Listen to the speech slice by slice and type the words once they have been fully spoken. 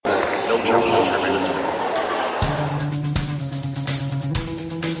Welcome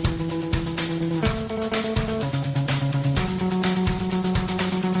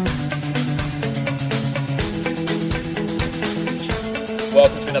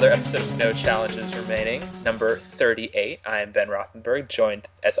to another episode of No Challenges Remaining, number 38. I am Ben Rothenberg, joined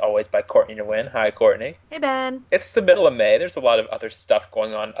as always by Courtney Nguyen. Hi, Courtney. Hey, Ben. It's the middle of May. There's a lot of other stuff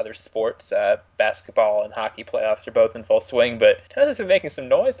going on, other sports. Basketball and hockey playoffs are both in full swing, but tennis has been making some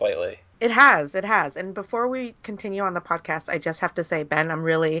noise lately. It has, it has. And before we continue on the podcast, I just have to say, Ben, I'm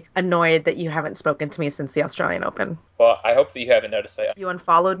really annoyed that you haven't spoken to me since the Australian Open. Well, I hope that you haven't noticed that. You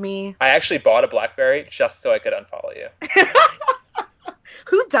unfollowed me. I actually bought a BlackBerry just so I could unfollow you.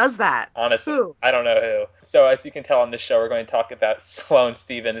 Who does that? Honestly, Who? I don't know who. So, as you can tell on this show, we're going to talk about Sloane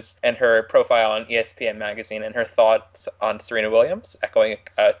Stevens and her profile on ESPN magazine and her thoughts on Serena Williams, echoing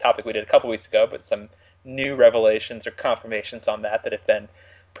a topic we did a couple weeks ago, but some new revelations or confirmations on that have been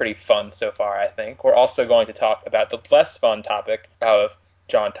pretty fun so far, I think. We're also going to talk about the less fun topic of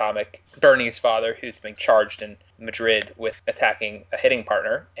John Tomic, Bernie's father, who's been charged in Madrid with attacking a hitting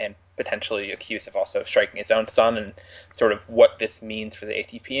partner and potentially accused of also striking his own son, and sort of what this means for the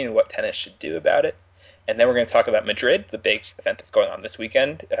ATP and what tennis should do about it. And then we're going to talk about Madrid, the big event that's going on this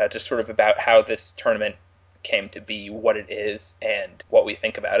weekend, just sort of about how this tournament came to be, what it is, and what we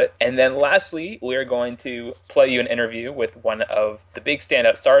think about it. And then lastly, we're going to play you an interview with one of the big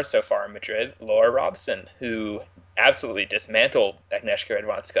standout stars so far in Madrid, Laura Robson, who absolutely dismantled Agnieszka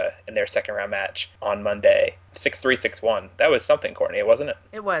Radwanska in their second round match on Monday, 6-3, 6-1. That was something, Courtney, wasn't it?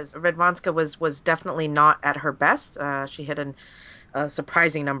 It was. Radwanska was definitely not at her best. She hit a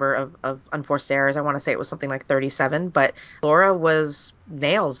surprising number of unforced errors. I want to say it was something like 37, but Laura was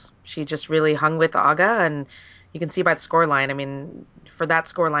nails. She just really hung with Aga, and you can see by the scoreline. I mean, for that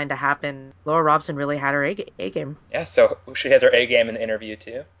scoreline to happen, Laura Robson really had her A game. Yeah, so she has her A game in the interview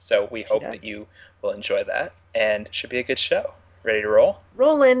too. So we She hope that does. you will enjoy that, and it should be a good show. Ready to roll?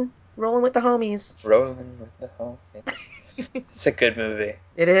 Rolling with the homies. Rolling with the whole thing. It's a good movie.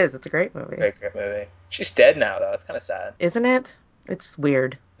 It is. It's a great movie. Great, great movie. She's dead now, though. It's kind of sad. Isn't it? It's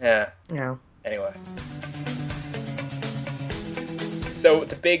weird. Yeah. Yeah. Anyway. So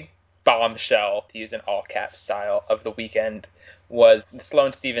the big bombshell, to use an all cap style, of the weekend was the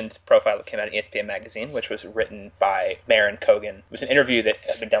Sloane Stevens profile that came out in ESPN magazine, which was written by Maren Cogan. It was an interview that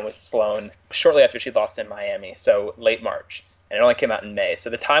had been done with Sloane shortly after she lost in Miami, so late March. And it only came out in May. So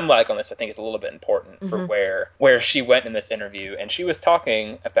the time lag on this, I think, is a little bit important for where she went in this interview. And she was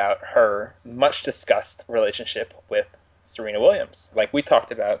talking about her much discussed relationship with Serena Williams. Like we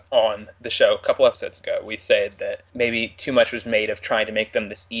talked about on the show a couple episodes ago, we said that maybe too much was made of trying to make them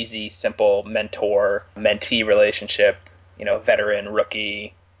this easy, simple mentor-mentee relationship, veteran,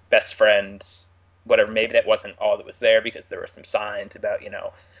 rookie, best friends, whatever. Maybe that wasn't all that was there because there were some signs about,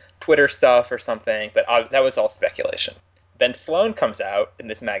 Twitter stuff or something, but that was all speculation. Then Sloane comes out in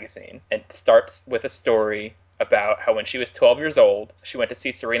this magazine and starts with a story about how when she was 12 years old, she went to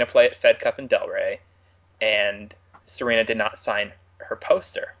see Serena play at Fed Cup in Delray, and Serena did not sign her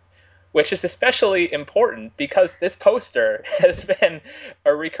poster, which is especially important because this poster has been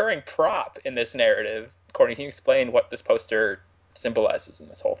a recurring prop in this narrative. Courtney, can you explain what this poster symbolizes in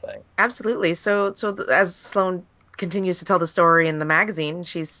this whole thing? Absolutely. As Sloane continues to tell the story in the magazine,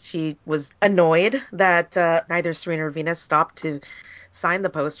 she was annoyed that neither Serena or Venus stopped to sign the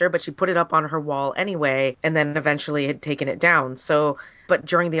poster, but she put it up on her wall anyway, and then eventually had taken it down. But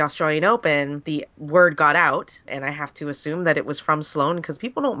during the Australian Open, the word got out, and I have to assume that it was from Sloane because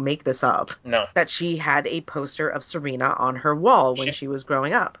people don't make this up, No. that she had a poster of Serena on her wall when she was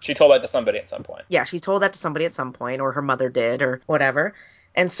growing up. She told that to somebody at some point. Yeah, she told that to somebody at some point, or her mother did, or whatever.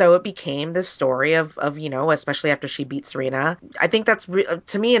 And so it became this story of especially after she beat Serena. I think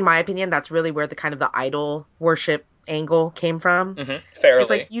to me, in my opinion, that's really where the kind of the idol worship angle came from. It's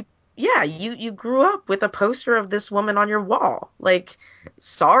like Fairly. yeah, you grew up with a poster of this woman on your wall. Like,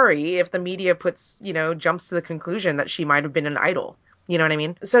 sorry if the media jumps to the conclusion that she might have been an idol. You know what I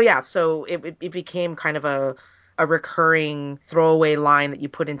mean? So yeah, so it became kind of a recurring throwaway line that you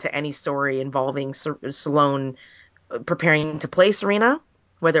put into any story involving Sloane preparing to play Serena,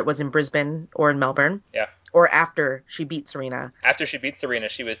 whether it was in Brisbane or in Melbourne, Yeah. or after she beat Serena. After she beat Serena,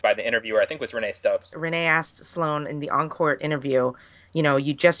 she was by the interviewer, I think it was Renee Stubbs. Renee asked Sloane in the on-court interview,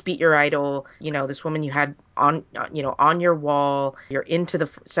 you just beat your idol, this woman you had on your wall, you're into the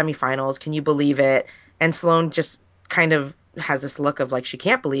semifinals, can you believe it? And Sloane just kind of has this look of like she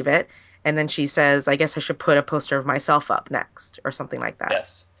can't believe it. And then she says, I guess I should put a poster of myself up next, or something like that.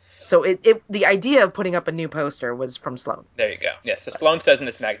 Yes. So the idea of putting up a new poster was from Sloane. There you go. Yeah, so Sloane says in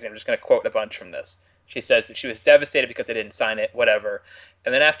this magazine, I'm just going to quote a bunch from this. She says that she was devastated because I didn't sign it, whatever.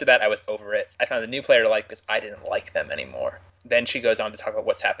 And then after that, I was over it. I found a new player to like because I didn't like them anymore. Then she goes on to talk about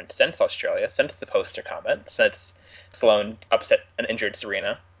what's happened since Australia, since the poster comment, since Sloane upset an injured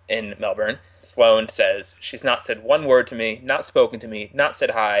Serena in Melbourne. Sloane says she's not said one word to me, not spoken to me, not said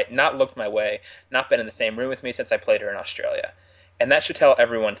hi, not looked my way, not been in the same room with me since I played her in Australia. And that should tell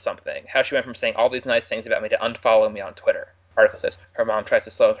everyone something. How she went from saying all these nice things about me to unfollow me on Twitter. Article says her mom tries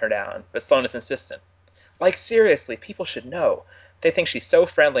to slow her down, but Sloane is insistent. Like, seriously, people should know. They think she's so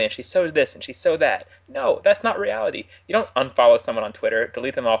friendly and she's so this and she's so that. No, that's not reality. You don't unfollow someone on Twitter,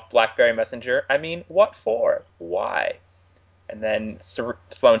 delete them off BlackBerry Messenger. I mean, what for? Why? And then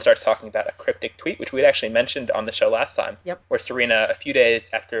Sloane starts talking about a cryptic tweet, which we had actually mentioned on the show last time, Yep. where Serena, a few days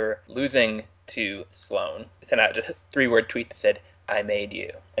after losing to Sloane, sent out a 3-word tweet that said, I made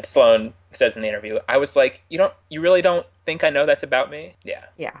you. And Sloane says in the interview, I was like, you really don't think I know that's about me? Yeah.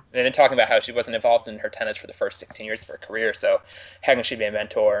 Yeah. And then talking about how she wasn't involved in her tennis for the first 16 years of her career, so how can she be a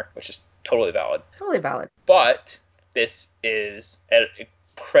mentor, which is totally valid. Totally valid. But this is an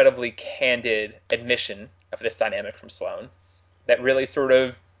incredibly candid admission of this dynamic from Sloane that really sort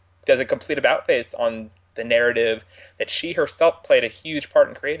of does a complete about face on the narrative that she herself played a huge part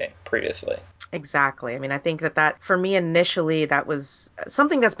in creating previously. Exactly. I mean, I think that for me initially, that was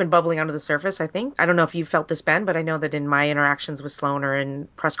something that's been bubbling under the surface, I think. I don't know if you felt this, Ben, but I know that in my interactions with Sloane or in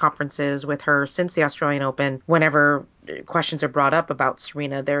press conferences with her since the Australian Open, whenever questions are brought up about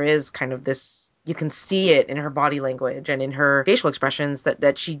Serena, there is kind of this. You can see it in her body language and in her facial expressions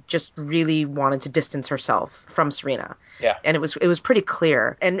that she just really wanted to distance herself from Serena. Yeah. And it was pretty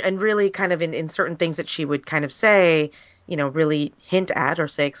clear. And really kind of in certain things that she would kind of say, really hint at or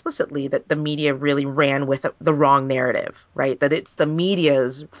say explicitly that the media really ran with the wrong narrative, right? That it's the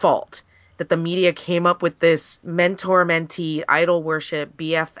media's fault. That the media came up with this mentor mentee, idol worship,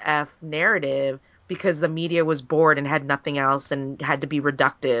 BFF narrative because the media was bored and had nothing else and had to be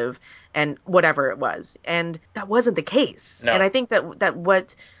reductive and whatever it was. And that wasn't the case. No. And I think that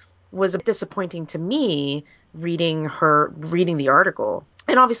what was disappointing to me reading the article.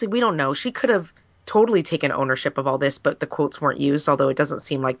 And obviously we don't know. She could have totally taken ownership of all this, but the quotes weren't used, although it doesn't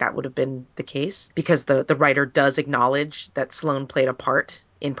seem like that would have been the case because the writer does acknowledge that Sloane played a part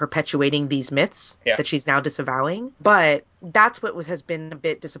in perpetuating these myths Yeah. that she's now disavowing. But that's what has been a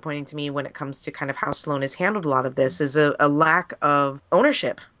bit disappointing to me when it comes to kind of how Sloane has handled a lot of this is a lack of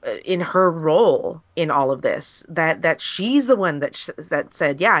ownership in her role in all of this. That she's the one that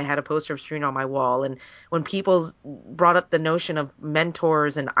said, yeah, I had a poster of Serena on my wall, and when people brought up the notion of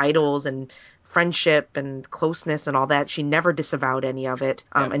mentors and idols and friendship and closeness and all that, she never disavowed any of it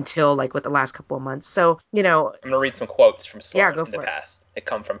until like with the last couple of months. So, I'm going to read some quotes from yeah, Sloane go in the for it. past that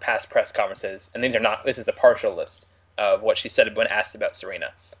come from past press conferences. And this is a partial list of what she said when asked about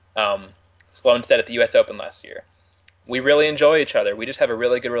Serena. Sloane said at the U.S. Open last year, we really enjoy each other. We just have a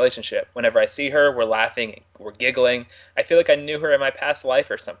really good relationship. Whenever I see her, we're laughing, we're giggling. I feel like I knew her in my past life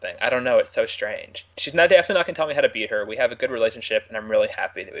or something. I don't know. It's so strange. She's definitely not going to tell me how to beat her. We have a good relationship, and I'm really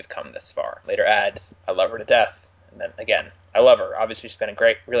happy that we've come this far. Later adds, I love her to death. And then again, I love her. Obviously, she's been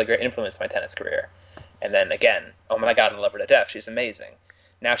a really great influence in my tennis career. And then again, oh my God, I love her to death. She's amazing.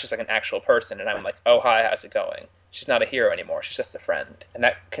 Now she's like an actual person, and I'm like, oh, hi, how's it going? She's not a hero anymore. She's just a friend. And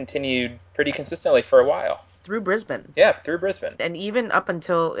that continued pretty consistently for a while. Through Brisbane. Yeah, through Brisbane. And even up at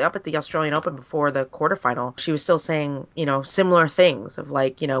the Australian Open before the quarterfinal, she was still saying, similar things of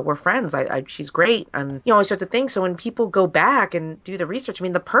like, we're friends. She's great. And, all sorts of things. So when people go back and do the research, I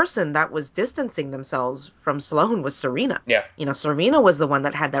mean, the person that was distancing themselves from Sloane was Serena. Yeah. Serena was the one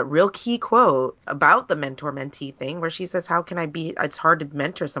that had that real key quote about the mentor mentee thing where she says, it's hard to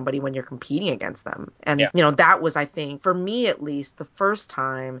mentor somebody when you're competing against them. And, that was, I think, for me at least, the first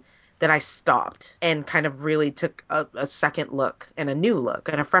time that I stopped and kind of really took a second look and a new look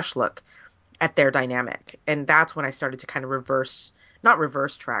and a fresh look at their dynamic. And that's when I started to kind of not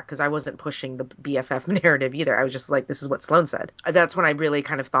reverse track, because I wasn't pushing the BFF narrative either. I was just like, this is what Sloane said. That's when I really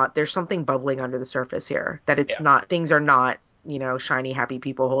kind of thought there's something bubbling under the surface here, that things are not, shiny, happy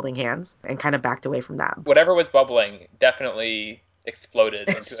people holding hands, and kind of backed away from that. Whatever was bubbling definitely exploded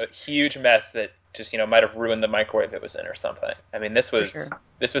into a huge mess that just might have ruined the microwave it was in or something. I mean, this was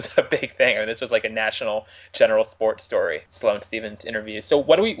a big thing. I mean, this was like a national general sports story. Sloane Stephens interview. So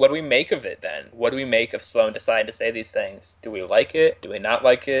what do we make of it then? What do we make of Sloane deciding to say these things? Do we like it? Do we not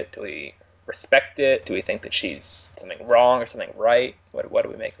like it? Do we respect it? Do we think that she's something wrong or something right? What do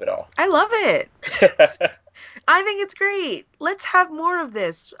we make of it all? I love it. I think it's great. Let's have more of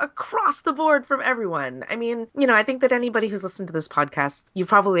this across the board from everyone. I mean, I think that anybody who's listened to this podcast, you've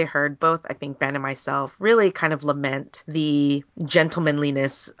probably heard both, I think Ben and myself really kind of lament the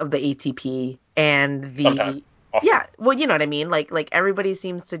gentlemanliness of the ATP and the Sometimes, often, yeah, well, you know what I mean? Like everybody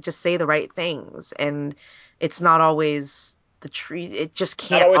seems to just say the right things and it's not always the truth. It just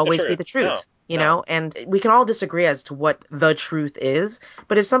not can't always the always be truth. the No, truth, no. And we can all disagree as to what the truth is,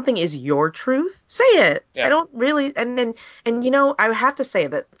 but if something is your truth, say it. I Yeah. don't really, and I have to say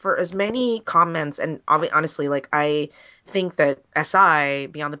that for as many comments, and honestly, like I think that SI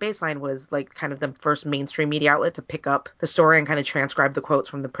Beyond the Baseline was like kind of the first mainstream media outlet to pick up the story and kind of transcribe the quotes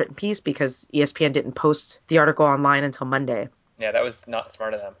from the print piece because ESPN didn't post the article online until Monday. Yeah, that was not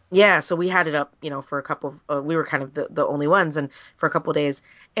smart of them. Yeah, so we had it up, for a couple of, we were kind of the only ones, and for a couple of days,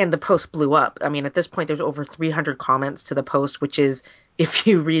 and the post blew up. I mean, at this point, there's over 300 comments to the post, which is, if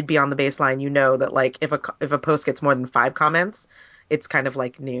you read Beyond the Baseline, you know that like if a post gets more than 5 comments, it's kind of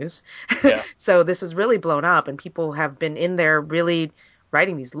like news. Yeah. So this is really blown up, and people have been in there really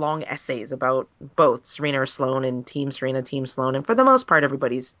writing these long essays about both Serena or Sloane and Team Serena, Team Sloane, and for the most part,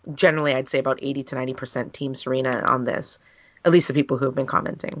 everybody's generally, I'd say, about 80 to 90% Team Serena on this, at least the people who have been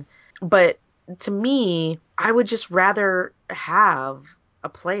commenting. But to me, I would just rather have a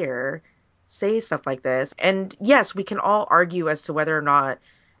player say stuff like this. And yes, we can all argue as to whether or not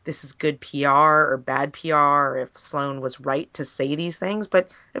this is good PR or bad PR, or if Sloane was right to say these things. But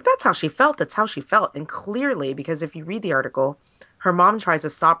if that's how she felt, that's how she felt. And clearly, because if you read the article, her mom tries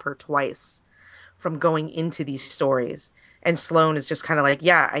to stop her twice from going into these stories. And Sloane is just kind of like,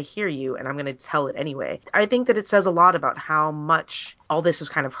 yeah, I hear you, and I'm going to tell it anyway. I think that it says a lot about how much all this has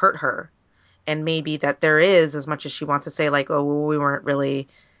kind of hurt her. And maybe that there is, as much as she wants to say, like, oh, well, we weren't really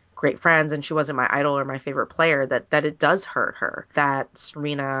great friends and she wasn't my idol or my favorite player, that it does hurt her. That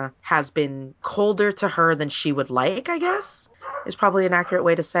Serena has been colder to her than she would like, I guess is probably an accurate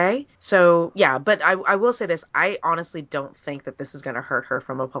way to say. So, yeah, but I will say this. I honestly don't think that this is going to hurt her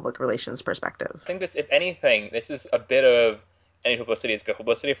from a public relations perspective. I think this, if anything, this is a bit of any publicity is good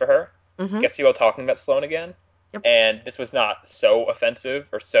publicity for her. Mm-hmm. Gets people talking about Sloane again. Yep. And this was not so offensive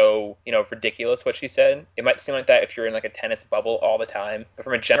or so, ridiculous what she said. It might seem like that if you're in like a tennis bubble all the time. But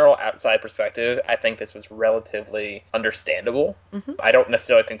from a general outside perspective, I think this was relatively understandable. Mm-hmm. I don't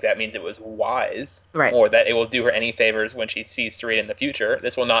necessarily think that means it was wise Right. or that it will do her any favors when she sees Serena in the future.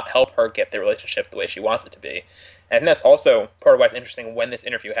 This will not help her get the relationship the way she wants it to be. And I think that's also part of why it's interesting when this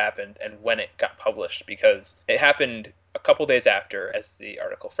interview happened and when it got published, because it happened a couple days after, as the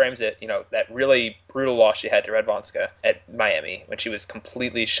article frames it, that really brutal loss she had to Radwanska at Miami when she was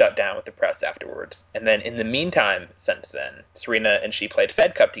completely shut down with the press afterwards. And then in the meantime, since then, Serena and she played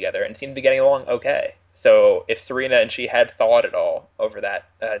Fed Cup together and seemed to be getting along okay. So if Serena and she had thawed at all over that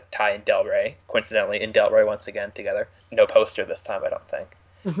tie in Delray, coincidentally in Delray once again together, no poster this time, I don't think.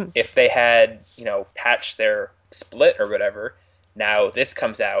 Mm-hmm. If they had, patched their split or whatever, now this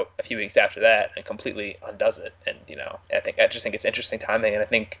comes out a few weeks after that and completely undoes it. And I just think it's interesting timing,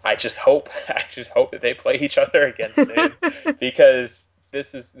 and I just hope that they play each other again soon, because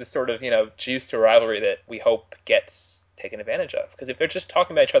this is the sort of juice to rivalry that we hope gets taken advantage of. Because if they're just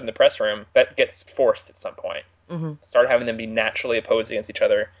talking about each other in the press room, that gets forced at some point. Mm-hmm. Start having them be naturally opposed against each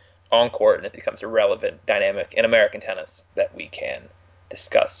other on court, and it becomes a relevant dynamic in American tennis that we can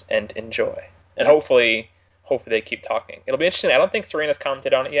discuss and enjoy. And Yeah. hopefully they keep talking. It'll be interesting. I don't think Serena's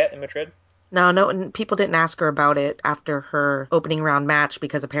commented on it yet in Madrid. No, no, and people didn't ask her about it after her opening round match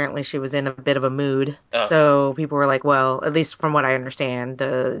because apparently she was in a bit of a mood. Oh, So people were like, well, at least from what I understand,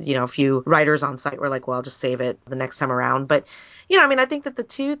 a few writers on site were like, well, just save it the next time around. But, I mean, I think that the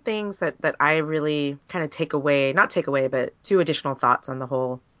two things that I really kind of take away, not take away, but two additional thoughts on the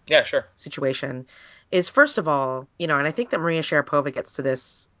whole yeah, sure. situation is first of all, and I think that Maria Sharapova gets to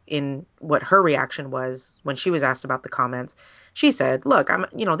this in what her reaction was when she was asked about the comments. She said, "Look,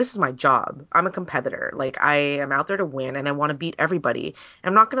 this is my job. I'm a competitor. Like I am out there to win and I want to beat everybody.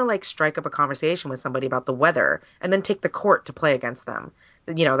 I'm not going to like strike up a conversation with somebody about the weather and then take the court to play against them.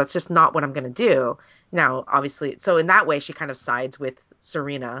 That's just not what I'm going to do." Now, obviously, so in that way she kind of sides with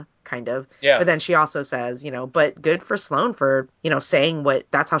Serena kind of, Yeah, but then she also says, but good for Sloane for, saying what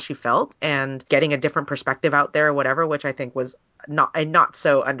that's how she felt and getting a different perspective out there or whatever, which I think was not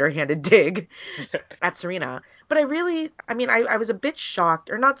so underhanded dig at Serena. But I mean, I was a bit shocked,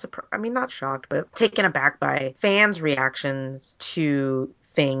 or not surprised, I mean, not shocked, but taken aback by fans' reactions to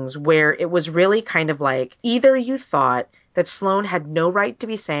things where it was really kind of like either you thought that Sloane had no right to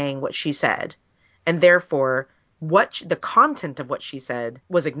be saying what she said, and therefore the content of what she said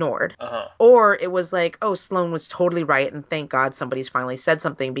was ignored. Uh-huh. Or it was like, oh, Sloane was totally right, and thank God somebody's finally said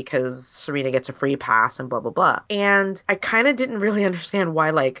something because Serena gets a free pass and blah, blah, blah. And I kind of didn't really understand why,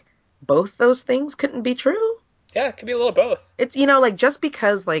 like, both those things couldn't be true. Yeah, it could be a little both. It's, like, just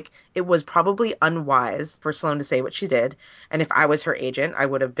because, like, it was probably unwise for Sloane to say what she did. And if I was her agent, I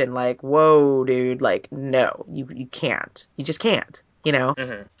would have been like, whoa, dude, like, no, you can't. You just can't,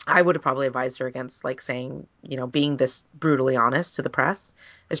 Hmm. I would have probably advised her against like saying, being this brutally honest to the press,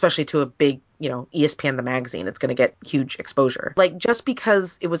 especially to a big, ESPN the magazine. It's going to get huge exposure. Like just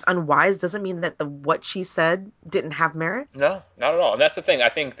because it was unwise doesn't mean that the what she said didn't have merit. No, not at all. And that's the thing. I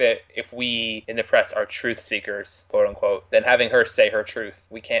think that if we in the press are truth seekers, quote unquote, then having her say her truth,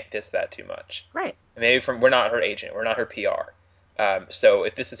 we can't diss that too much. Right. Maybe we're not her agent, we're not her PR. So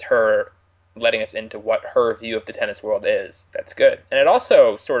if this is her letting us into what her view of the tennis world is, that's good. And it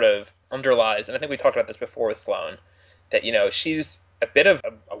also sort of underlies, and I think we talked about this before with Sloane, that she's a bit of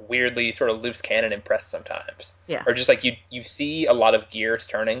a weirdly sort of loose cannon in press sometimes, Yeah. or just like you see a lot of gears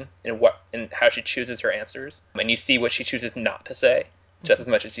turning in how she chooses her answers, and you see what she chooses not to say just as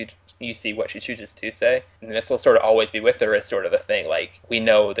much as you see what she chooses to say. And this will sort of always be with her as sort of a thing. Like, we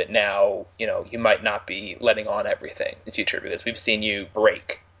know that now, you might not be letting on everything in the future because we've seen you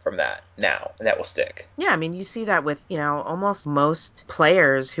break from that now, and that will stick. Yeah, I mean, you see that with, almost most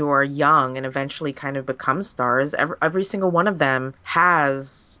players who are young and eventually kind of become stars. Every single one of them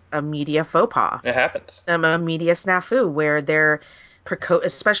has a media faux pas, It happens. a media snafu where they're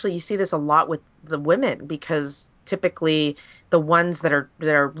especially you see this a lot with the women because typically the ones that are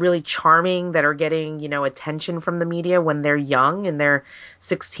really charming that are getting attention from the media when they're young in their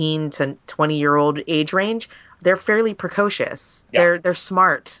 16 to 20-year-old age range, they're fairly precocious. Yeah. They're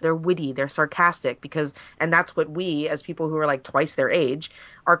smart, they're witty, they're sarcastic because and that's what we as people who are like twice their age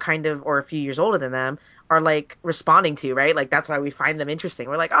are kind of or a few years older than them are like responding to, right? Like that's why we find them interesting.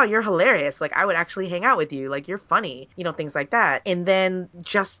 We're like, "Oh, you're hilarious. Like I would actually hang out with you. Like you're funny." Things like that. And then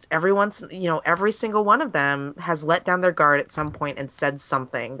just every single one of them has let down their guard at some point and said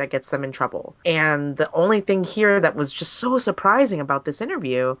something that gets them in trouble. And the only thing here that was just so surprising about this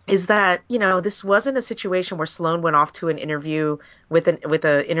interview is that, this wasn't a situation where Sloane went off to an interview with an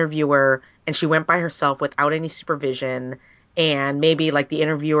interviewer and she went by herself without any supervision and maybe like the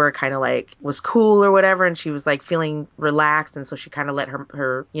interviewer kind of like was cool or whatever and she was like feeling relaxed and so she kind of let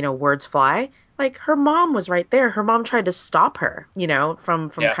her words fly. Like her mom was right there. Her mom tried to stop her,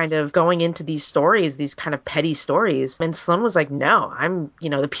 from Yeah. kind of going into these stories, these kind of petty stories. And Sloane was like, no,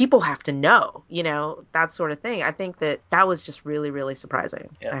 the people have to know, that sort of thing. I think that was just really, really surprising,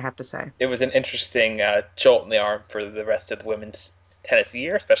 Yeah. I have to say. It was an interesting jolt in the arm for the rest of the women's tennis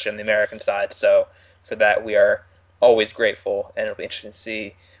year, especially on the American side. So for that, we are always grateful, and it'll be interesting to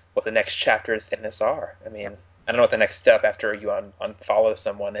see what the next chapters in this are. I mean, Yep. I don't know what the next step after you unfollow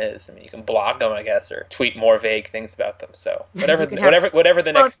someone is. I mean, you can block them, I guess, or tweet more vague things about them. So You can have whatever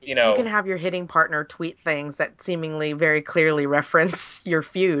the well, next, you can have your hitting partner tweet things that seemingly very clearly reference your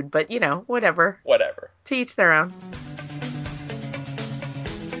feud, but whatever. whatever. To each their own.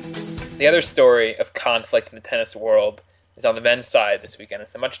 The other story of conflict in the tennis world is on the men's side this weekend.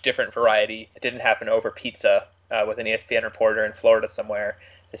 It's a much different variety. It didn't happen over pizza with an ESPN reporter in Florida somewhere.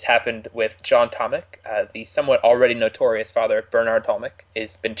 This happened with John Tomic, the somewhat already notorious father of Bernard Tomic,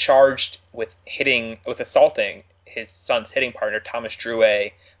 has been charged with assaulting his son's hitting partner Thomas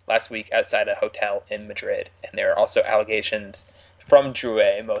Drouet last week outside a hotel in Madrid. And there are also allegations from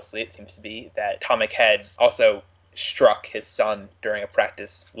Drouet, mostly it seems to be, that Tomic had also struck his son during a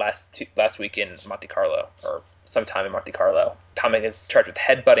practice last week in Monte Carlo, or sometime in Monte Carlo. Tomic is charged with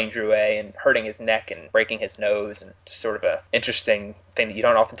headbutting Drouet and hurting his neck and breaking his nose, and just sort of a interesting thing that you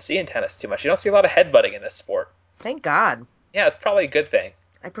don't often see in tennis too much. You don't see a lot of headbutting in this sport. Thank God. Yeah, it's probably a good thing.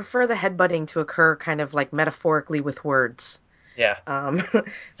 I prefer the headbutting to occur kind of like metaphorically with words. Yeah. Um,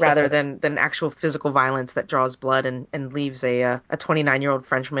 rather than actual physical violence that draws blood and leaves a 29-year-old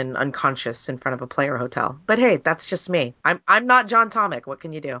Frenchman unconscious in front of a player hotel. But hey, that's just me. I'm not John Tomic. What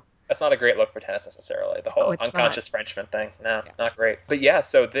can you do? That's not a great look for tennis necessarily. The Oh, whole it's not. unconscious Frenchman thing. No, Yeah. not great. But yeah,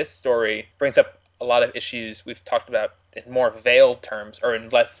 so this story brings up a lot of issues we've talked about in more veiled terms or in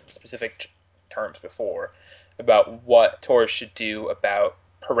less specific terms before about what tours should do about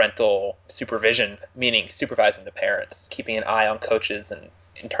parental supervision, meaning supervising the parents, keeping an eye on coaches and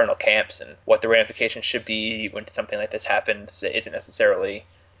internal camps, and what the ramifications should be when something like this happens that isn't necessarily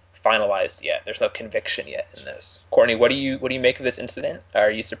finalized yet. There's no conviction yet in this. Courtney, what do you make of this incident? Are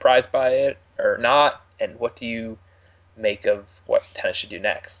you surprised by it or not? And what do you make of what tennis should do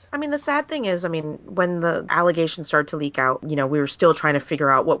next. I mean, the sad thing is, I mean, when the allegations started to leak out, we were still trying to figure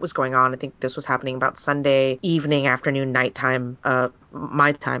out what was going on. I think this was happening about Sunday evening, afternoon, nighttime,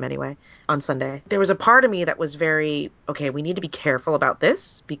 my time anyway, on Sunday. There was a part of me that was very, okay, we need to be careful about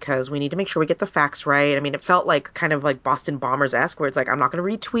this because we need to make sure we get the facts right. I mean, it felt like kind of like Boston Bombers-esque, where it's like, I'm not going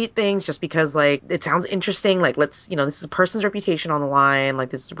to retweet things just because, like, it sounds interesting. Like, let's, this is a person's reputation on the line.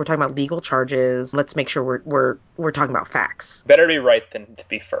 Like, we're talking about legal charges. Let's make sure we're talking about facts. Better to be right than to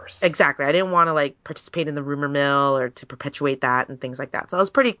be first. Exactly. I didn't want to like participate in the rumor mill or to perpetuate that and things like that. So I was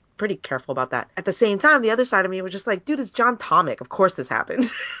pretty careful about that. At the same time, the other side of me was just like, dude, it's John Tomic. Of course this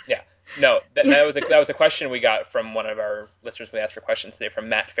happened. Yeah. No, Yeah. that was a question we got from one of our listeners. We asked for questions today from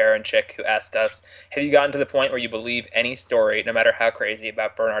Matt Farinchik, who asked us, "Have you gotten to the point where you believe any story, no matter how crazy,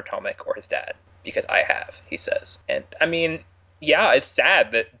 about Bernard Tomic or his dad?" Because I have, he says. And I mean, yeah, it's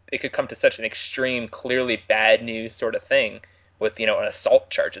sad that it could come to such an extreme, clearly bad news sort of thing with, an assault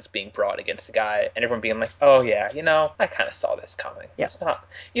charge that's being brought against a guy and everyone being like, oh yeah, I kind of saw this coming. Yeah. It's not,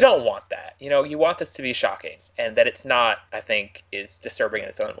 you don't want that. You want this to be shocking, and that it's not, I think, is disturbing in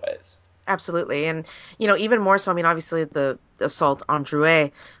its own ways. Absolutely. And, even more so, I mean, obviously the assault on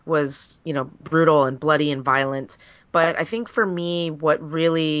Drouet was, brutal and bloody and violent. But I think for me, what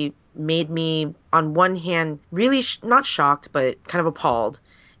really made me, on one hand, really not shocked, but kind of appalled,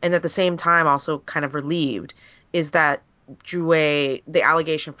 and at the same time also kind of relieved, is that Drouet, the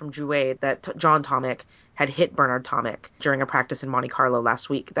allegation from Drouet that John Tomic had hit Bernard Tomic during a practice in Monte Carlo last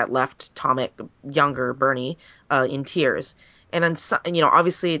week that left Tomic, younger Bernie, in tears. And on some,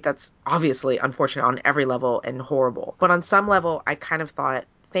 obviously that's obviously unfortunate on every level and horrible. But on some level, I kind of thought,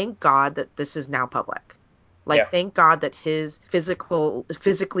 thank God that this is now public. Like, Yeah. thank God that his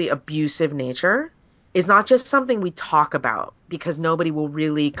physically abusive nature is not just something we talk about because nobody will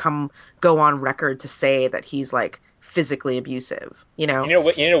really go on record to say that he's like physically abusive, you know? You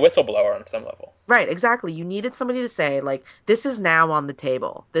need a whistleblower on some level. Right, exactly. You needed somebody to say, like, this is now on the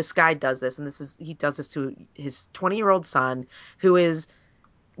table. This guy does this, and he does this to his 20-year-old son, who is,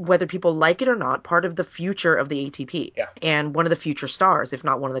 whether people like it or not, part of the future of the ATP Yeah. and one of the future stars, if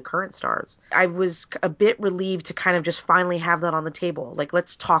not one of the current stars. I was a bit relieved to kind of just finally have that on the table. Like,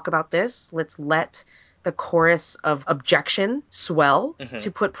 let's talk about this. Let's let the chorus of objection swell Hmm.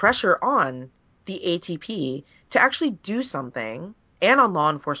 to put pressure on the ATP to actually do something, and on law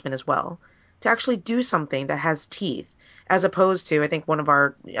enforcement as well, to actually do something that has teeth, as opposed to, I think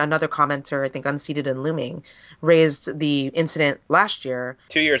another commenter, I think Unseated and Looming, raised the incident last year.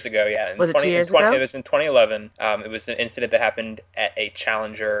 2 years ago, yeah, Was it 2 years ago? it was in 2011. It was an incident that happened at a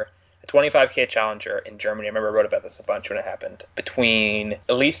challenger, a 25K challenger in Germany. I remember I wrote about this a bunch when it happened, between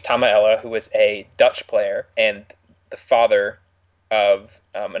Elise Tamaella, who was a Dutch player, and the father of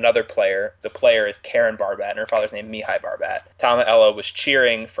another player. The player is Karen Barbat, and her father's name Mihai Barbat. Tamaella was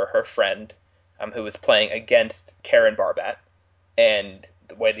cheering for her friend, who was playing against Karen Barbat, and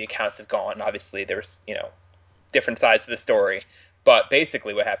the way the accounts have gone, obviously there's different sides to the story. But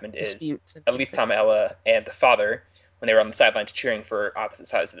basically, what happened is Disputes and at things least like Tom Ella and the father, when they were on the sidelines cheering for opposite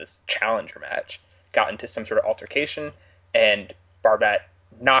sides of this challenger match, got into some sort of altercation, and Barbat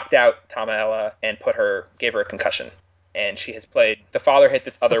knocked out Tom Ella and gave her a concussion. And she has played. The father hit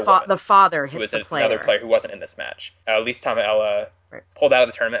this other woman, the father who hit was the another player. player who wasn't in this match. At least Tom Ella Right. pulled out of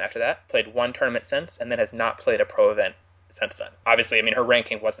the tournament after that, played one tournament since, and then has not played a pro event since then. Obviously, I mean, her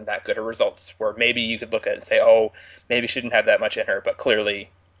ranking wasn't that good. Her results were, maybe you could look at it and say, oh, maybe she didn't have that much in her, but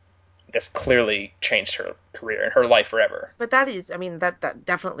this clearly changed her career and her life forever. But that is, I mean, that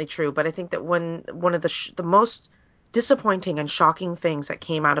definitely true. But I think that one of the most disappointing and shocking things that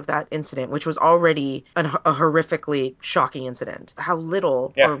came out of that incident, which was already a horrifically shocking incident, how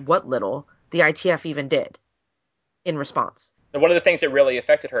little Yeah. or what little the ITF even did in response. And one of the things that really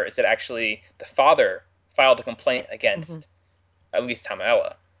affected her is that actually the father filed a complaint Hmm. against at least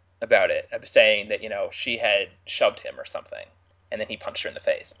Tamala about it, saying that, she had shoved him or something, and then he punched her in the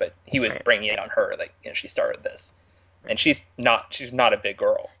face. But he was Right. bringing it on her, like, she started this. Right. And she's not a big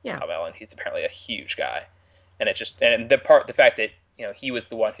girl, Yeah. Tom Allen. He's apparently a huge guy. And the fact that, he was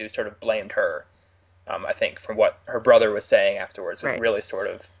the one who sort of blamed her, I think from what her brother was saying afterwards, was Right. really sort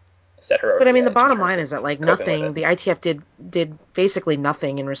of set her over But I the mean, the edge in bottom terms line of is that like coping with nothing, it. the ITF did basically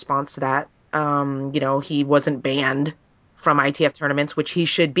nothing in response to that. He wasn't banned from ITF tournaments, which he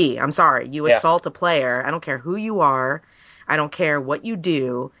should be. I'm sorry, you Yeah. assault a player. I don't care who you are. I don't care what you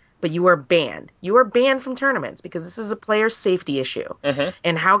do, but you are banned. You are banned from tournaments because this is a player safety issue. Hmm.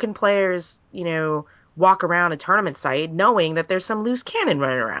 And how can players, walk around a tournament site knowing that there's some loose cannon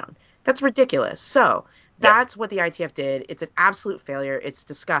running around? That's ridiculous. So Yeah. That's what the ITF did. It's an absolute failure. It's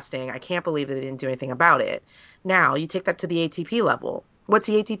disgusting. I can't believe that they didn't do anything about it. Now, you take that to the ATP level. What's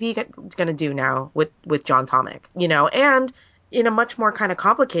the ATP going to do now with John Tomic? And in a much more kind of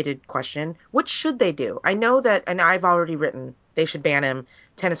complicated question, what should they do? I know that, and I've already written they should ban him.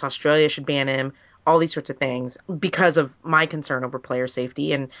 Tennis Australia should ban him. All these sorts of things because of my concern over player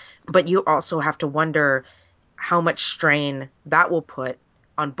safety. But you also have to wonder how much strain that will put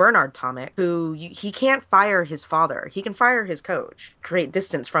on Bernard Tomic, who he can't fire his father. He can fire his coach, create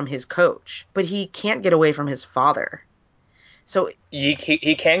distance from his coach, but he can't get away from his father. So He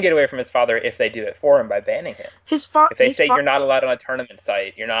can get away from his father if they do it for him by banning him. his fa If they his say fa you're not allowed on a tournament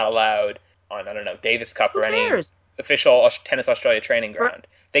site, you're not allowed on, I don't know, Davis Cup who or any cares? official Tennis Australia training Ber- ground,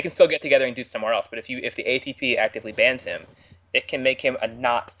 they can still get together and do somewhere else. But if the ATP actively bans him, it can make him a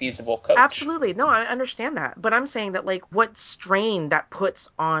not feasible coach. Absolutely. No, I understand that. But I'm saying that, like, what strain that puts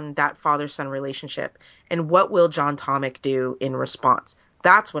on that father son relationship and what will John Tomic do in response?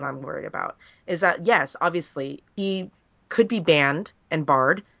 That's what I'm worried about. Is that, yes, obviously, he could be banned and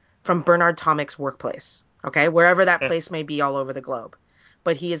barred from Bernard Tomic's workplace, okay, wherever that Hmm. place may be all over the globe.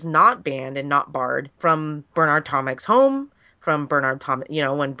 But he is not banned and not barred from Bernard Tomic's home, from Bernard Tomic,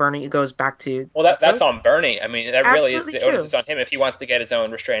 when Bernie goes back to Well, the that's coast. on Bernie. I mean, that really is Absolutely the onus true. is on him if he wants to get his own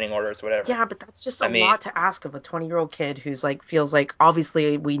restraining orders, whatever. Yeah, but that's just a I mean, lot to ask of a 20-year-old kid who's like feels like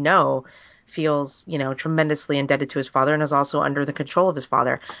obviously we know feels, tremendously indebted to his father and is also under the control of his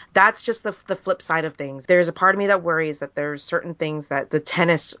father. That's just the flip side of things. There's a part of me that worries that there's certain things that the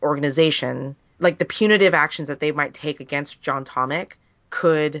tennis organization, like the punitive actions that they might take against John Tomic,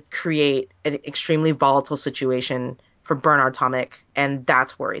 could create an extremely volatile situation for Bernard Tomic, and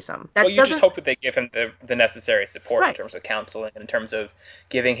that's worrisome. well, That you just doesn't hope that they give him the necessary support in right. terms of counseling and in terms of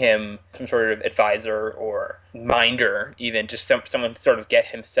giving him some sort of advisor or minder, even just someone to sort of get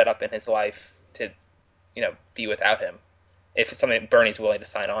him set up in his life to, be without him. If it's something that Bernie's willing to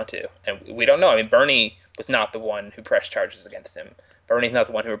sign on to. And we don't know. I mean, Bernie was not the one who pressed charges against him. Bernie's not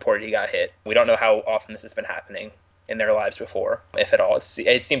the one who reported he got hit. We don't know how often this has been happening in their lives before, if at all.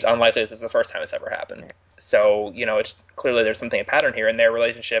 It seems unlikely this is the first time it's ever happened. So, it's clearly there's something a pattern here, and their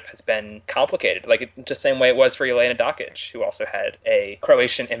relationship has been complicated. Like the same way it was for Elena Dokic, who also had a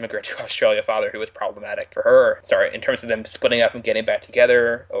Croatian immigrant to Australia father who was problematic for her. Sorry, in terms of them splitting up and getting back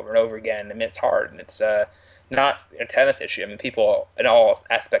together over and over again. I mean, it's hard, and it's not a tennis issue. I mean, people in all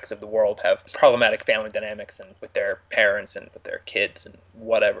aspects of the world have problematic family dynamics and with their parents and with their kids and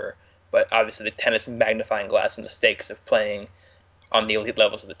whatever. But obviously, the tennis magnifying glass and the stakes of playing on the elite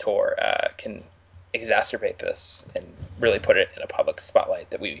levels of the tour can exacerbate this and really put it in a public spotlight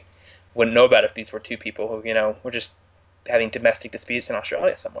that we wouldn't know about if these were two people who, were just having domestic disputes in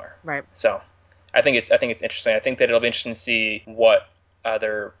Australia somewhere. Right. So I think it's interesting. I think that it'll be interesting to see what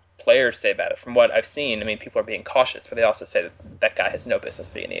other players say about it. From what I've seen, I mean, people are being cautious, but they also say that that guy has no business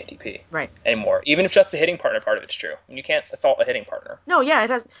being in the ATP Right. anymore. Even if just the hitting partner part of it's true, you can't assault a hitting partner. No, yeah, it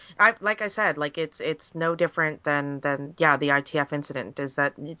has. I like I said, like it's no different than yeah, the ITF incident. Is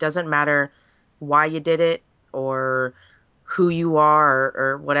that it doesn't matter why you did it or who you are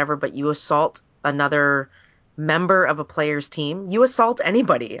or whatever, but you assault another member of a player's team, you assault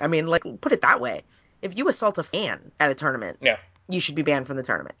anybody. I mean, like put it that way. If you assault a fan at a tournament, Yeah. you should be banned from the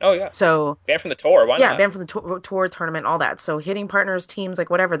tournament. Oh yeah. So Banned from the tour. Why yeah, not? banned from the tour tournament, all that. So hitting partners, teams, like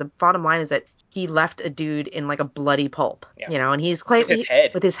whatever. The bottom line is that he left a dude in like a bloody pulp, Yeah. and he's With his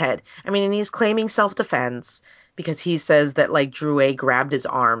head. with his head. I mean, and he's claiming self-defense because he says that like Drouet grabbed his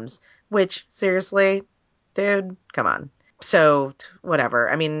arms, which seriously, dude, come on. So whatever.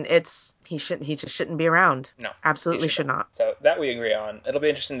 I mean, he just shouldn't be around. No, he Absolutely should should not. not. So that we agree on. It'll be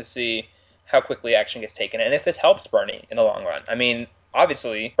interesting to see how quickly action gets taken and if this helps Bernie in the long run. I mean,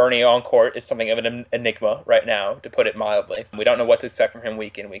 obviously, Bernie on court is something of an enigma right now, to put it mildly. We don't know what to expect from him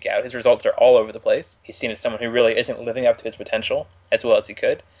week in, week out. His results are all over the place. He's seen as someone who really isn't living up to his potential as well as he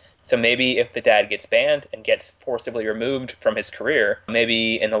could. So maybe if the dad gets banned and gets forcibly removed from his career,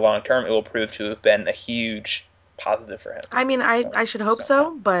 maybe in the long term it will prove to have been a huge positive for him. I mean, I should hope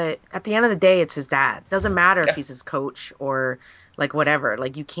so, but at the end of the day, it's his dad. Doesn't matter if Yeah, he's his coach or like whatever.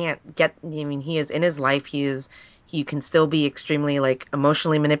 Like you can't get. I mean, he is in his life. He can still be extremely like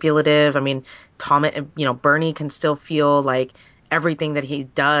emotionally manipulative. I mean, Tom, Bernie can still feel like everything that he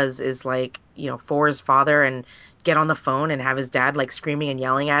does is like for his father and get on the phone and have his dad like screaming and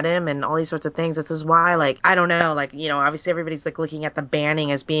yelling at him and all these sorts of things. This is why, like, I don't know, like, obviously everybody's like looking at the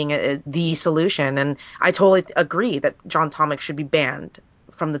banning as being the solution. And I totally agree that John Tomic should be banned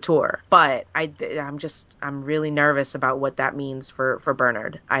from the tour. But I'm really nervous about what that means for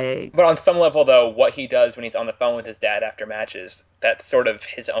Bernard. I But on some level, though, what he does when he's on the phone with his dad after matches, that's sort of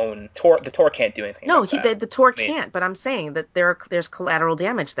his own tour. The tour can't do anything No, about he that. the tour I mean, can't, but I'm saying that there's collateral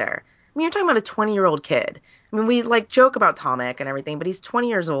damage there. I mean, you're talking about a 20-year-old kid. I mean, we like joke about Tomek and everything, but he's 20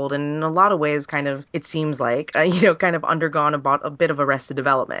 years old and in a lot of ways kind of it seems like kind of undergone about a bit of arrested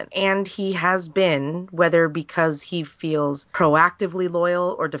development. And he has been, whether because he feels proactively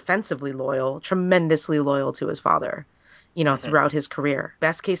loyal or defensively loyal, tremendously loyal to his father. mhm. Throughout his career.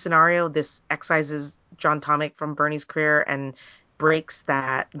 Best case scenario, this excises John Tomek from Bernie's career and breaks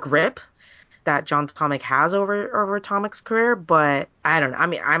that grip that John Tomek has over Tomek's career, but I don't know. I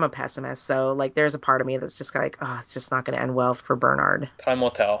mean, I'm a pessimist, so like there's a part of me that's just like, oh, it's just not going to end well for Bernard. Time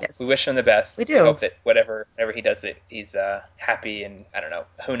will tell. We Yes, wish him the we best. We do. hope that whatever he does, that he's happy and I don't know,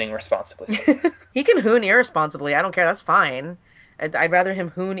 hooning responsibly somewhere. He can hoon irresponsibly. I don't care. That's fine. I'd rather him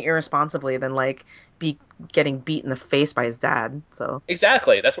hoon irresponsibly than like be getting beat in the face by his dad. So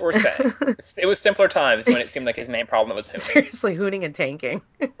Exactly. That's what we're saying. It was simpler times when it seemed like his main problem was hooning. seriously, hooning and tanking.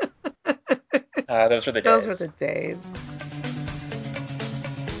 Those were the Those were days. the days.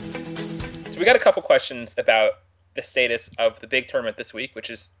 So we got a couple questions about the status of the big tournament this week, which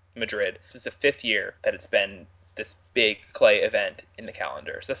is Madrid. This is the fifth year that it's been this big clay event in the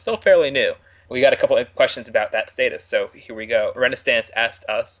calendar, so it's still fairly new. We got a couple of questions about that status, so here we go. Renaissance asked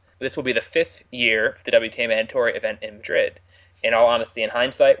us, this will be the fifth year for the WTA Mandatory event in Madrid. In all honesty, in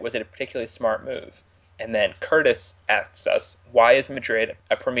hindsight, was it a particularly smart move? And then Curtis asks us, why is Madrid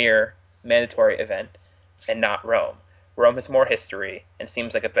a premier mandatory event and not Rome? Rome has more history and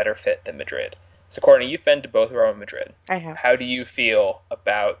seems like a better fit than Madrid. So, Courtney, you've been to both Rome and Madrid. I have. How do you feel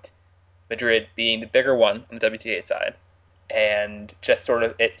about Madrid being the bigger one on the WTA side and just sort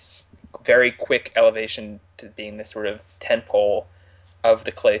of its very quick elevation to being this sort of tentpole of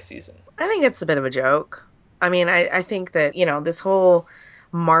the clay season? I think it's a bit of a joke. I mean, I think that, this whole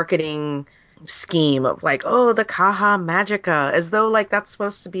marketing scheme of like, oh, the Caja Magica, as though like that's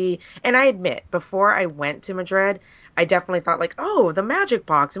supposed to be. And I admit, before I went to Madrid, I definitely thought like, oh, the Magic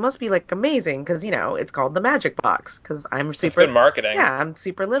Box, it must be like amazing because, it's called the Magic Box because It's good marketing. yeah, I'm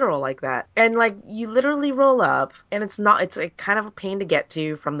super literal like that. And like you literally roll up and it's like kind of a pain to get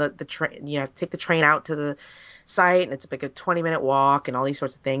to from the train, take the train out to the site and it's like a 20-minute walk and all these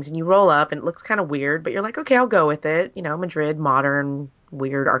sorts of things and you roll up and it looks kind of weird but you're like okay I'll go with it, Madrid, modern,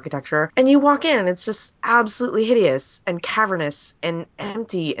 weird architecture, and you walk in and it's just absolutely hideous and cavernous and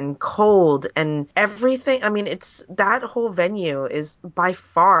empty and cold and everything. I mean, it's that whole venue is by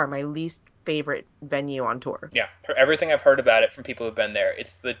far my least favorite venue on tour. Yeah, for everything I've heard about it from people who've been there,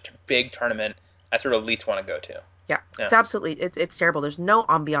 it's the big tournament I sort of least want to go to. Yeah, Yeah. it's terrible. There's no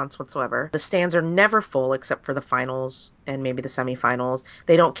ambiance whatsoever. The stands are never full except for the finals and maybe the semifinals.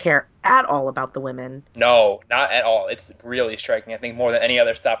 They don't care at all about the women. No, not at all. It's really striking. I think more than any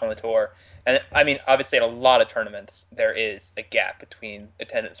other stop on the tour. And I mean, obviously, at a lot of tournaments, there is a gap between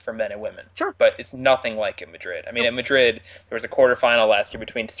attendance for men and women. Sure. But it's nothing like in Madrid. I mean, Nope. in Madrid, there was a quarterfinal last year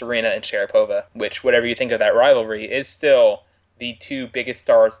between Serena and Sharapova, which, whatever you think of that rivalry, is still the two biggest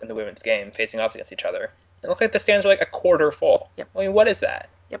stars in the women's game facing off against each other. It looked like the stands were like a quarter full. Yep. I mean, what is that?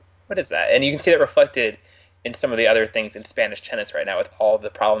 Yep. What is that? And you can see that reflected in some of the other things in Spanish tennis right now with all the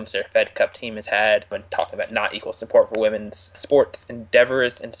problems their Fed Cup team has had when talking about not equal support for women's sports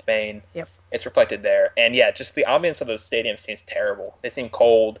endeavors in Spain. Yep. It's reflected there. And yeah, just the ambience of those stadiums seems terrible. They seem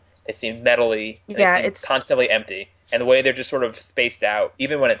cold, they seem metally, they Yeah, seem it's constantly empty. And the way they're just sort of spaced out,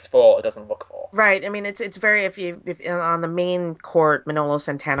 even when it's full, it doesn't look full. right. I mean, it's very if on the main court, Manolo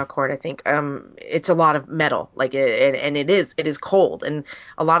Santana court, I think it's a lot of metal. Like and it is cold. And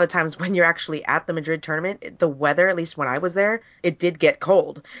a lot of times when you're actually at the Madrid tournament, the weather, at least when I was there, it did get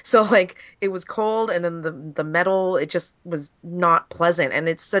cold. So like it was cold and then the metal, it just was not pleasant. And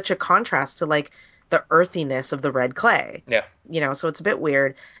it's such a contrast to like the earthiness of the red clay. Yeah. So it's a bit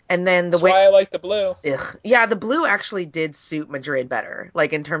weird. And then the That's way why I like the blue. ugh. Yeah, the blue actually did suit Madrid better.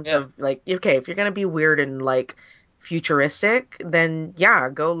 Like in terms Yeah. of like, okay, if you're gonna be weird and like futuristic, then yeah,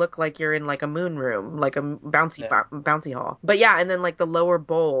 go look like you're in like a moon room, like a Yeah. bouncy hall. But yeah, and then like the lower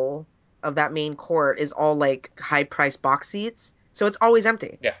bowl of that main court is all like high price box seats, so it's Yeah.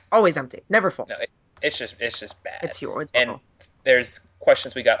 always empty, never full. No, it's just bad. It's And horrible. there's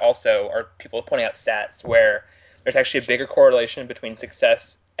questions we got also are people pointing out stats where there's actually a bigger correlation between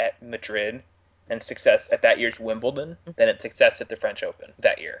success at Madrid and success at that year's Wimbledon than its success at the French Open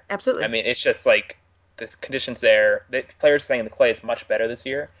that year. I Absolutely. mean, it's just like the conditions there. The players saying the clay is much better this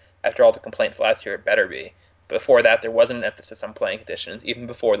year. After all the complaints last year, it better be. Before that, there wasn't an emphasis on playing conditions, even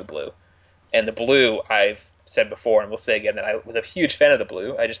before the blue. And the blue, I've said before, and we'll say again, that I was a huge fan of the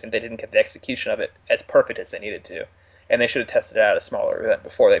blue. I just think they didn't get the execution of it as perfect as they needed to. And they should have tested it out at a smaller event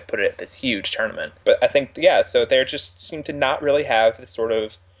before they put it at this huge tournament. But I think, yeah, so they just seem to not really have this sort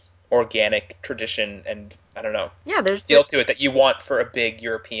of organic tradition and, I don't know, Yeah, feel to it that you want for a big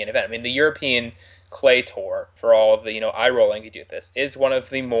European event. I mean, the European Clay Tour, for all of the, eye rolling you do with this, is one of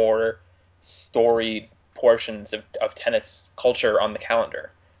the more storied portions of tennis culture on the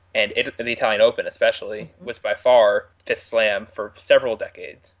calendar. And the Italian Open, especially, was by far fifth slam for several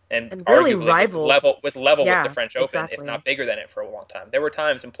decades, and and really arguably rivaled. was level with the Yeah, French Open, if exactly. not bigger than it for a long time. There were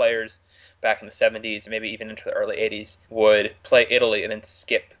times when players back in the 70s, maybe even into the early 80s, would play Italy and then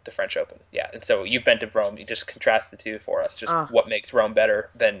skip the French Open. Yeah, and so you've been to Rome. You just contrast the two for us. Just Oh, what makes Rome better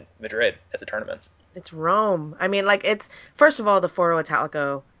than Madrid as a tournament? it's Rome. I mean, like it's first of all, the Foro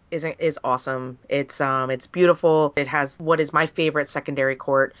Italico is awesome. It's beautiful. It has what is my favorite secondary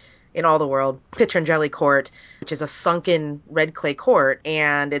court in all the world, Pietrangeli Court, which is a sunken red clay court,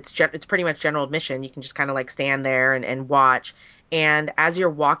 and it's pretty much general admission. You can just kind of like stand there and watch. And as you're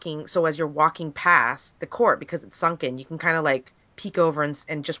walking past the court because it's sunken, you can kind of like peek over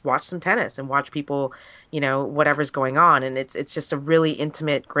and just watch some tennis and watch people, whatever's going on. And it's just a really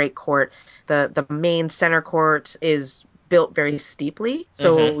intimate, great court. The main center court is built very steeply,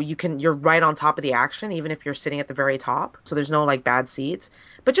 Mm-hmm. so you're right on top of the action even if you're sitting at the very top, so there's no like bad seats.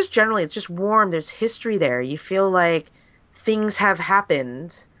 But just generally it's just warm, there's history there, you feel like things have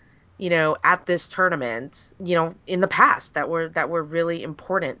happened, at this tournament, in the past that were really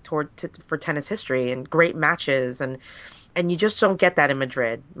important for tennis history, and great matches, and you just don't get that in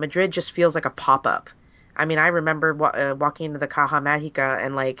Madrid. Madrid just feels like a pop-up. I mean, I remember walking into the Caja Magica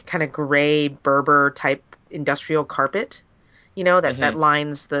and like kind of gray Berber type industrial carpet, that Mm-hmm.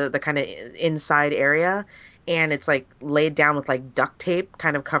 lines the kind of inside area, and it's like laid down with like duct tape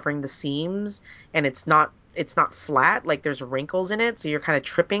kind of covering the seams, and it's not flat, like there's wrinkles in it, so you're kind of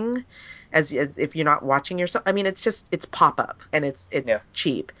tripping as if you're not watching yourself. I mean, it's pop-up and it's Yeah. it's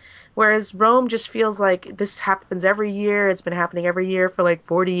cheap. Whereas Rome just feels like this happens every year. It's been happening every year for like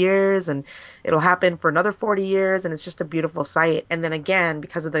 40 years, and it'll happen for another 40 years. And it's just a beautiful sight. And then again,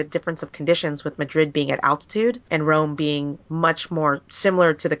 because of the difference of conditions with Madrid being at altitude and Rome being much more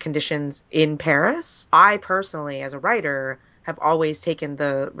similar to the conditions in Paris, I personally, as a writer, have always taken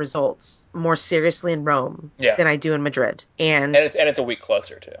the results more seriously in Rome Yeah. than I do in Madrid. And it's a week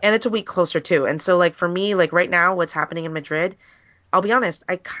closer too. And it's a week closer too. And so like for me, like right now, what's happening in Madrid, I'll be honest,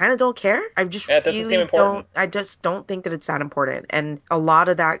 I kind of don't care. Yeah, it doesn't seem important. I just don't think that it's that important. And a lot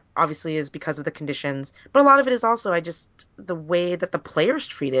of that obviously is because of the conditions, but a lot of it is also the way that the players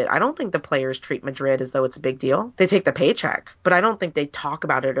treat it. I don't think the players treat Madrid as though it's a big deal. They take the paycheck, but I don't think they talk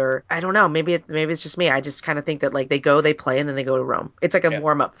about it, or I don't know, maybe it's just me. I just kind of think that like they go, they play, and then they go to Rome. It's like a Yeah.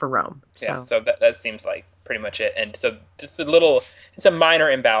 warm up for Rome. Yeah, So, so that seems like pretty much it. And so just a little, it's a minor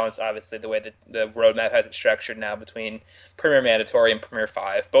imbalance, obviously, the way that the roadmap has it structured now between Premier Mandatory and Premier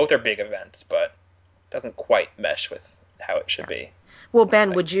 5. Both are big events, but it doesn't quite mesh with how it should yeah. be. Well, Ben,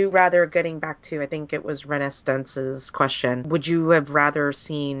 Like, would you rather, getting back to, I think it was Renaissance's question, would you have rather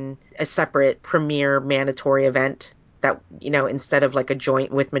seen a separate premier mandatory event that, instead of like a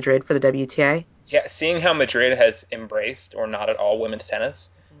joint with Madrid for the WTA? yeah, seeing how Madrid has embraced or not at all women's tennis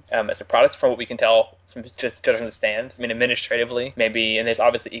as a product, from what we can tell from just judging the stands. I mean, administratively, maybe, and there's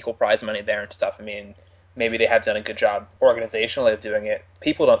obviously equal prize money there and stuff. I mean, maybe they have done a good job organizationally of doing it.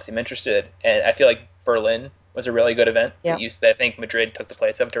 People don't seem interested, and I feel like Berlin was a really good event Yeah. that I think Madrid took the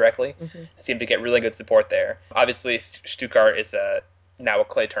place of directly. Hmm. I seemed to get really good support there. Obviously, Stuttgart is now a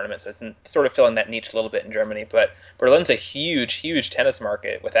clay tournament, so it's sort of filling that niche a little bit in Germany. But Berlin's a huge, huge tennis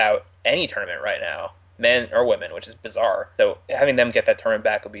market without any tournament right now, men or women, which is bizarre. So having them get that tournament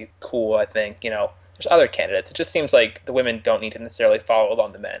back would be cool, I think. There's other candidates. It just seems like the women don't need to necessarily follow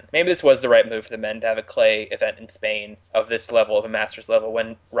along the men. Maybe this was the right move for the men to have a clay event in Spain of this level, of a Masters level,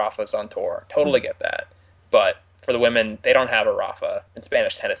 when Rafa's on tour. Totally get that. But for the women, they don't have a Rafa in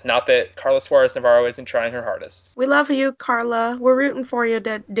Spanish tennis. Not that Carla Suarez Navarro isn't trying her hardest. We love you, Carla. We're rooting for you,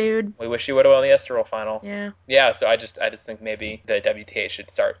 dude. We wish you would have won the Estoril final. Yeah. Yeah, so I just think maybe the WTA should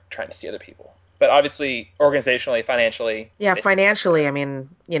start trying to see other people. But obviously, organizationally, financially, Yeah, they seem to get financially, there. I mean,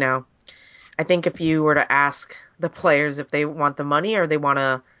 I think if you were to ask the players if they want the money or they want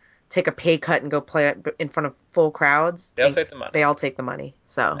to take a pay cut and go play it in front of full crowds, I They'll think take the they money, all take the money.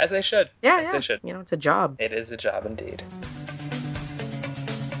 So, as they should, yeah, as they yeah, should. it's a job. It is a job indeed.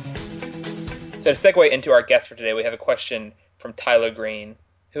 So to segue into our guest for today, we have a question from Tyler Green,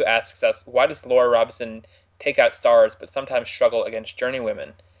 who asks us, "Why does Laura Robinson take out stars but sometimes struggle against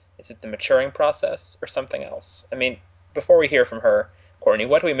journeywomen? Is it the maturing process or something else?" I mean, before we hear from her, Courtney,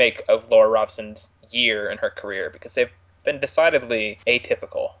 what do we make of Laura Robson's year in her career? Because they've been decidedly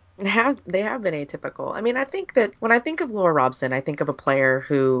atypical. They have been atypical. I mean, I think that when I think of Laura Robson, I think of a player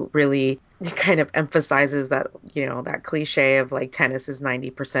who really kind of emphasizes that cliche of like tennis is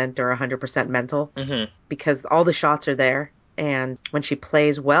 90% or 100% mental Mm-hmm. because all the shots are there. And when she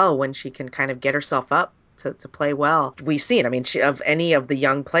plays well, when she can kind of get herself up to play well, we've seen, I mean, of any of the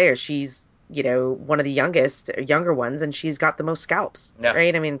young players, she's one of the younger ones, and she's got the most scalps, Yeah.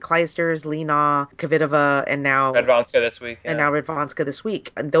 right? I mean, Clijsters, Lena, Kvitova, and now Radwanska this week, and yeah. now Radvanska this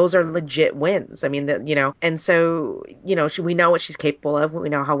week. And those are legit wins. I mean, and so, we know what she's capable of. We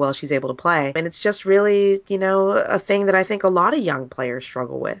know how well she's able to play. And it's just really, a thing that I think a lot of young players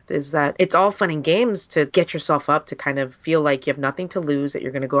struggle with is that it's all fun and games to get yourself up to kind of feel like you have nothing to lose, that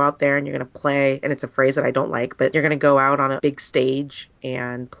you're going to go out there and you're going to play. And it's a phrase that I don't like, but you're going to go out on a big stage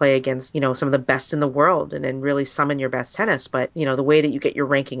and play against, some of the best in the world and then really summon your best tennis. But, the way that you get your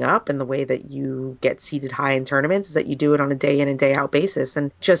ranking up and the way that you get seated high in tournaments is that you do it on a day in and day out basis.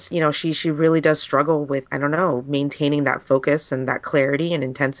 And just, she really does struggle with, I don't know, maintaining that focus and that clarity and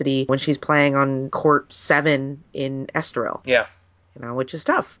intensity when she's playing on court 7 in Estoril. Yeah. Which is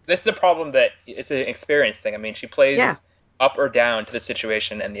tough. This is a problem that it's an experience thing. I mean, she Yeah. plays up or down to the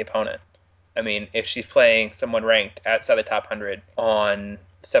situation and the opponent. I mean, if she's playing someone ranked outside the top 100 on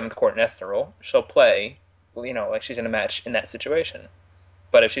 7th court in Estoril, she'll play, like she's in a match in that situation.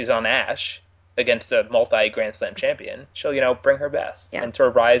 But if she's on Ash against a multi-Grand Slam champion, she'll, bring her best and sort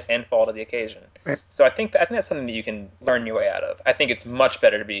of rise and fall to the occasion. Right. So I think that's something that you can learn your way out of. I think it's much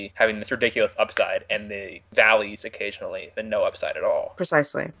better to be having this ridiculous upside and the valleys occasionally than no upside at all.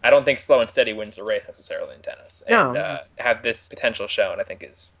 Precisely. I don't think slow and steady wins a race necessarily in tennis. No. And have this potential shown, I think,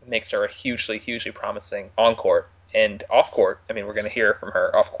 makes her a hugely, hugely promising on court and off court. I mean, we're going to hear from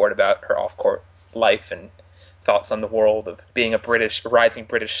her off court about her off court life and thoughts on the world of being a rising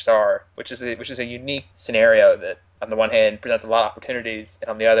British star, which is a unique scenario that, on the one hand, presents a lot of opportunities, and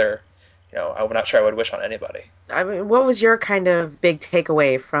on the other, I'm not sure I would wish on anybody. I mean, what was your kind of big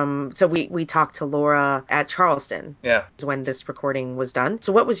takeaway from? So we talked to Laura at Charleston. Yeah. When this recording was done.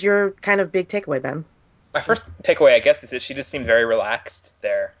 So what was your kind of big takeaway, Ben? My first takeaway, I guess, is that she just seemed very relaxed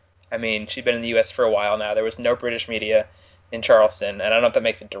there. I mean, she'd been in the U.S. for a while now. There was no British media in Charleston, and I don't know if that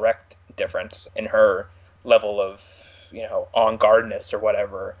makes a direct difference in her level of, on guardness or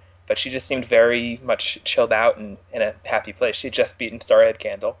whatever. But she just seemed very much chilled out and in a happy place. She had just beaten Starhead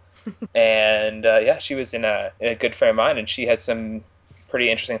Candle, and she was in a good frame of mind, and she has some pretty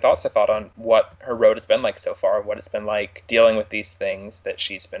interesting thoughts, I thought, on what her road has been like so far, what it's been like dealing with these things that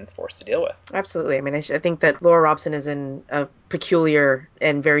she's been forced to deal with. Absolutely. I mean, I think that Laura Robson is in a peculiar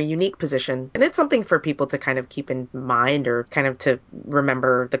and very unique position. And it's something for people to kind of keep in mind or kind of to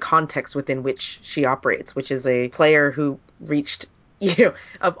remember the context within which she operates, which is a player who reached,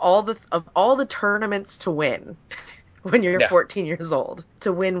 of all the tournaments to win, when you're 14 years old,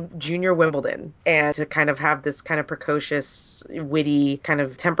 to win junior Wimbledon and to kind of have this kind of precocious, witty kind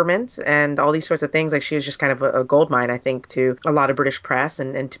of temperament and all these sorts of things. Like, she was just kind of a gold mine, I think, to a lot of British press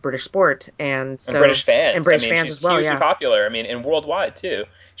and to British sport. And British fans. And British fans she's as well, hugely popular. I mean, and worldwide, too.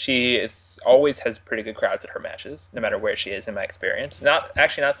 She always has pretty good crowds at her matches, no matter where she is, in my experience. Not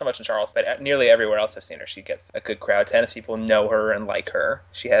so much in Charleston, but nearly everywhere else I've seen her, she gets a good crowd. Tennis people know her and like her.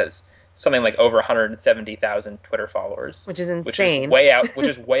 She has something like over 170,000 Twitter followers, which is insane. Which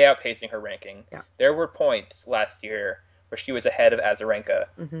is way outpacing her ranking. Yeah. There were points last year where she was ahead of Azarenka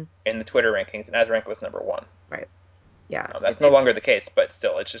in the Twitter rankings, and Azarenka was number 1. Right. Yeah. That's no longer the case, but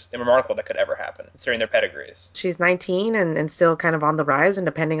still, it's just remarkable that could ever happen, considering their pedigrees. She's 19 and still kind of on the rise, and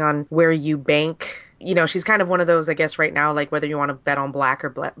depending on where you bank, she's kind of one of those, I guess, right now, like whether you want to bet on black or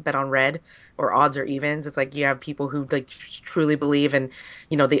bet on red or odds or evens. It's like you have people who like truly believe in,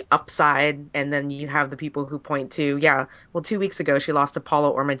 the upside, and then you have the people who point to, 2 weeks ago she lost to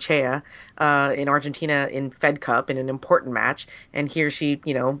Paulo Ormaechea in Argentina in Fed Cup in an important match, and here she,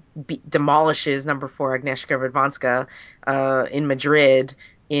 demolishes number 4 Agnieszka Radwanska in Madrid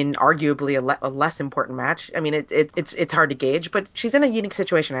in arguably a less important match. I mean, it's hard to gauge, but she's in a unique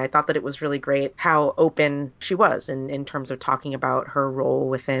situation. I thought that it was really great how open she was in terms of talking about her role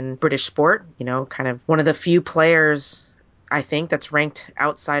within British sport. Kind of one of the few players, I think, that's ranked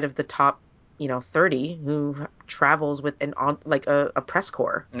outside of the top 30 who travels with a press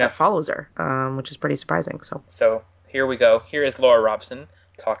corps that follows her, which is pretty surprising. So here we go. Here is Laura Robson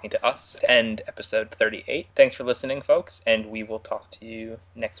talking to us to end episode 38. Thanks for listening, folks, and we will talk to you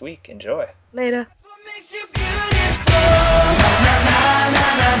next week. Enjoy. Later.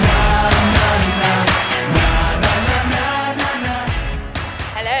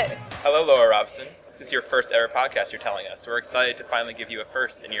 Hello, Laura Robson. This is your first ever podcast, you're telling us. We're excited to finally give you a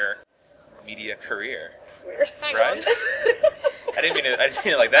first in your media career. It's weird. Hang right? on. I didn't mean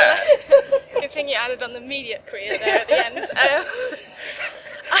it like that. Good thing you added on the media career there at the end.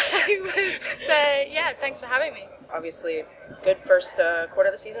 I would say, yeah, thanks for having me. Obviously, good first quarter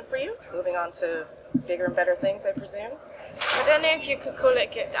of the season for you. Moving on to bigger and better things, I presume. I don't know if you could call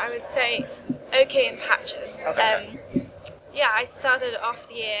it good. I would say okay in patches. Okay. Yeah, I started off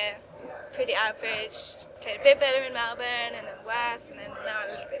the year pretty average, played a bit better in Melbourne and then West, and then now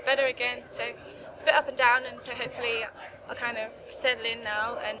a little bit better again. So it's a bit up and down, and so hopefully I'll kind of settle in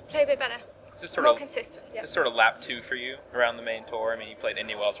now and play a bit better. Just more consistent. Yeah. Just sort of lap 2 for you around the main tour. I mean, you played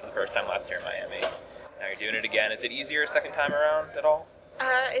Indian Wells for the first time last year in Miami. Now you're doing it again. Is it easier second time around at all?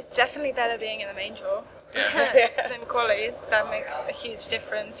 It's definitely better being in the main draw than qualies. That makes a huge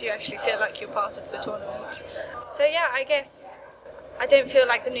difference. You actually feel like you're part of the tournament. So yeah, I guess I don't feel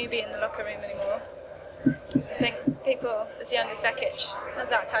like the newbie in the locker room anymore. I think people as young as Vekic have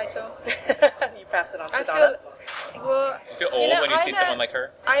that title. You passed it on to Donna. You feel old when you see someone like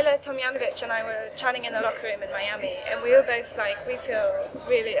her? Isla Tomljanovic and I were chatting in the locker room in Miami, and we were both like, we feel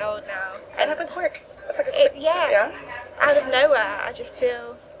really old now. It happened quick. That's like a quick, yeah. Out of nowhere, I just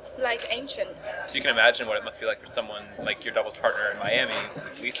feel like ancient. So you can imagine what it must be like for someone like your doubles partner in Miami,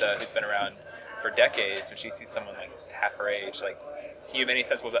 Lisa, who's been around for decades, when she sees someone like half her age. Like, can you have any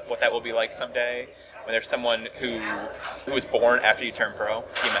sense what that will be like someday? When there's someone who was born after you turn pro?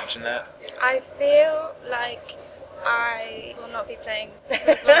 Can you imagine that? I feel like I will not be playing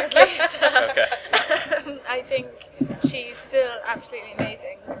for as long as Lisa. Okay. I think she's still absolutely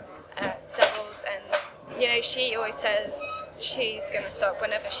amazing at doubles, and she always says she's going to stop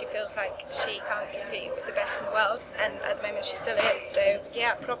whenever she feels like she can't compete with the best in the world, and at the moment she still is. So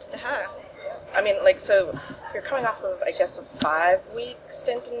yeah, props to her. I mean, so you're coming off of, I guess, a 5-week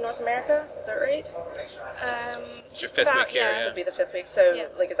stint in North America. Is that right? Just fifth about, week here, yeah. This should be the 5th week. So, Yeah.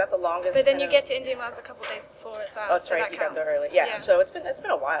 is that the longest? But then you get to Indian Wells a couple of days before as well. Oh, that's so right. that you counts. got there early. Yeah. So it's been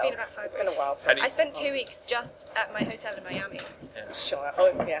a while. It's been about 5 weeks. It's been a while. I spent 2 weeks just at my hotel in Miami. Yeah. Just chilling out.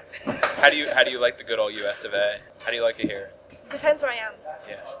 Oh, yeah. How do you like the good old US of A? How do you like it here? Depends where I am.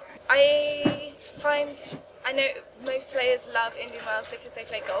 Yeah. I know most players love Indian Wells because they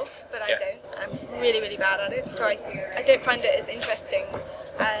play golf, but I Yeah. don't. I'm really, really bad at it, so I don't find it as interesting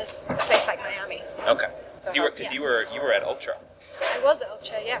as a place like Miami. Okay. So You were at Ultra. I was at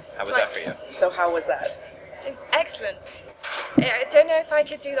Ultra, yes. How was twice. that for you? So how was that? It was excellent. I don't know if I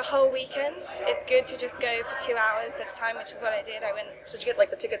could do the whole weekend. It's good to just go for 2 hours at a time, which is what I did. I went. So did you get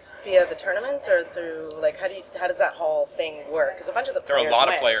the tickets via the tournament or through how does that whole thing work? Because a bunch of the There players were a lot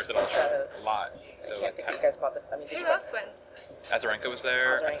went. of players at Ultra. A lot. So I can't think you guys bought the. Who else went? Azarenka was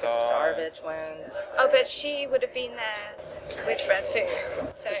there. Azarenka I saw. Tipsarevic went. Oh, but she would have been there with Brad Fu.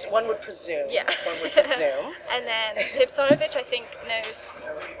 So One would presume. yeah. One would presume. And then Tipsarevic, I think, knows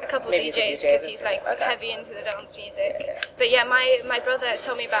a couple Maybe of the DJs DJs because or he's like something. Okay. heavy into the dance music. Yeah. But yeah, my brother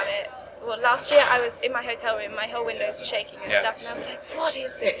told me about it. Well, last year I was in my hotel room, my whole windows were shaking and stuff, and I was like, what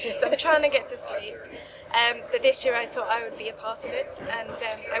is this? I'm trying to get to sleep. But this year I thought I would be a part of it, and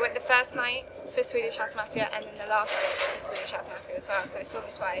I went the first night for Swedish House Mafia and then the last night for Swedish House Mafia as well, so I saw them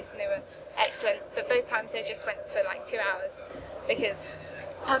twice and they were excellent, but both times they just went for like 2 hours because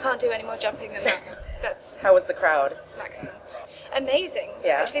I can't do any more jumping than that. That's How was the crowd? maximum. Amazing.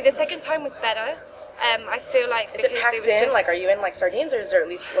 Yeah. Actually, the second time was better. I feel like Is because it packed was in? just, Are you in like sardines, or is there at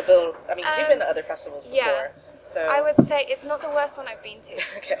least a little? I mean, because you've been to other festivals before. yeah. So I would say it's not the worst one I've been to.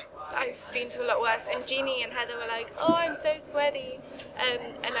 Okay. I've been to a lot worse. And Jeannie and Heather were like, oh, I'm so sweaty.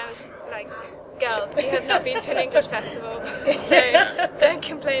 And I was like, girls, you have not been to an English festival, so don't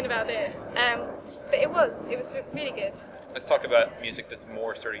complain about this. But it was really good. Let's talk about music that's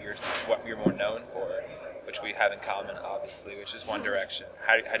more sort of what you're more known for, which we have in common, obviously, which is One Direction.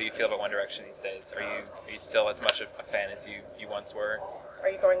 How do you feel about One Direction these days? Are you still as much of a fan as you once were? Are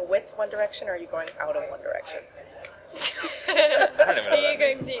you going with One Direction, or are you going out of One Direction? I don't even know Are you that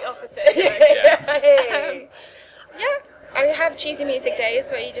going the opposite direction? Hey. Yeah, I have cheesy music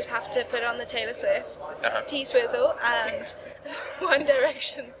days where you just have to put on the Taylor Swift, Uh-huh. T-Swizzle, and One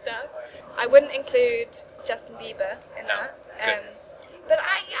Direction stuff. I wouldn't include Justin Bieber in No, that. good. But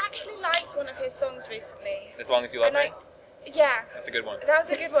I actually liked one of his songs recently. As Long As You Love Me? Yeah, That's a good one. that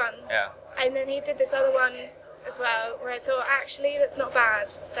was a good one. Yeah. And then he did this other one as well, where I thought, actually, that's not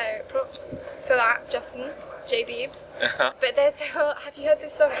bad. So props for that, Justin, J. Biebs. Uh-huh. But there's have you heard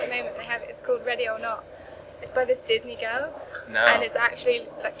this song at the moment? It's called Ready or Not. It's by this Disney girl. No. And it's actually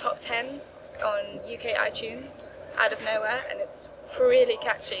like top 10 on UK iTunes. out of nowhere, and it's really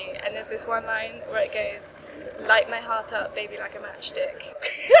catchy. And there's this one line where it goes, "Light my heart up, baby, like a matchstick."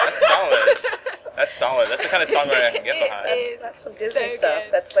 That's solid. That's solid. That's the kind of song that I can get behind. That's some Disney so stuff.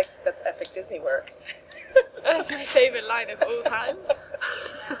 good. That's epic Disney work. That's my favorite line of all time.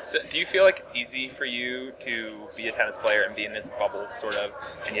 So, do you feel like it's easy for you to be a tennis player and be in this bubble, sort of,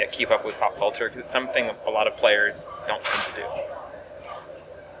 and yet keep up with pop culture? Because it's something a lot of players don't seem to do.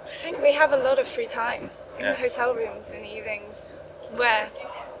 I think we have a lot of free time in the hotel rooms in the evenings where,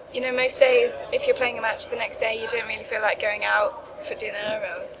 most days, if you're playing a match the next day, you don't really feel like going out for dinner,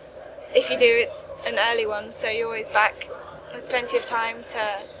 or if you do, it's an early one, so you're always back with plenty of time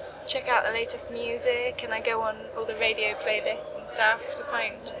to check out the latest music, and I go on all the radio playlists and stuff to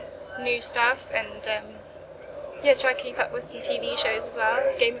find new stuff, and try to keep up with some TV shows as well.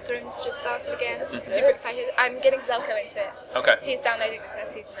 Game of Thrones just started again. Super excited. I'm getting Zelko into it. Okay. He's downloading the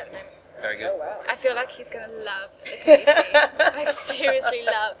first season at the moment. Very good. Oh, wow. I feel like he's gonna love the Khaleesi. Like, seriously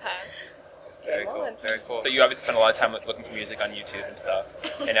love her. Very cool. Very cool. So you obviously spend a lot of time looking for music on YouTube and stuff,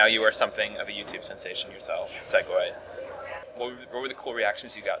 and now you are something of a YouTube sensation yourself. Segue. What were the cool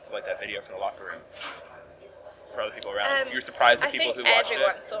reactions you got to that video from the locker room? For other people around, you were surprised at people who watched it.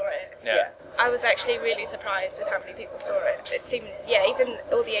 Everyone saw it. Yeah. I was actually really surprised with how many people saw it. It seemed, even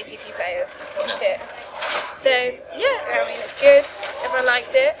all the ATP players watched it. So it's good. Everyone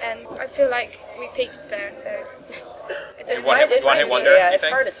liked it, and I feel like we peaked there. One hit wonder. Yeah, it's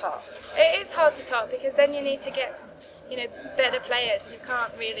hard to top. It is hard to top because then you need to get, better players, and you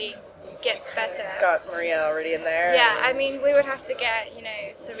can't really get better. Got Maria already in there. Yeah, I mean, we would have to get,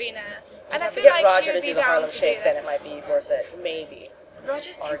 Serena. And I have to feel get like Roger she would to be do the down Harlem to Shake, do then that. it might be worth it. Maybe.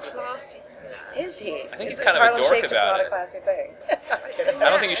 Roger's too classy. Is he? I think is he's kind of a Harlem dork Shake just about not it. a classy thing? I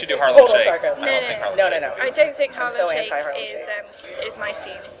don't think you should do Harlem Total Shake. sarcasm. I don't think Harlem No. Shake. I don't think I'm Harlem so Shake anti-Harlem is my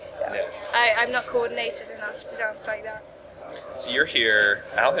scene. Yeah. I'm not coordinated enough to dance like that. So you're here.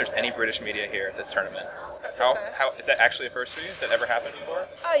 I don't think there's any British media here at this tournament. That's How a first. is that actually a first for you? Has that ever happened before?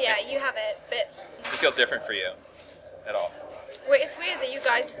 Oh yeah, you have it, but Does it feel different for you at all? well, it's weird that you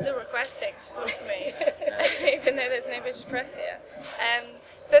guys are still requesting to talk to me, even though there's no British press here.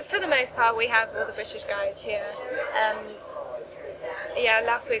 But for the most part, we have all the British guys here.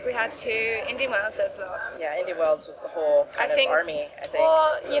 Last week we had 2. Indian Wells, there's lots. Yeah, Indian Wells was the whole kind of army, I think.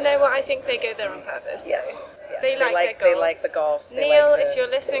 Well, you know what? I think they go there on purpose. Yes. They like They like the golf. Neil, if you're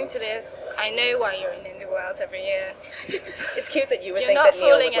listening to this, I know why you're in Indian Wells every year. It's cute that you would You're think not that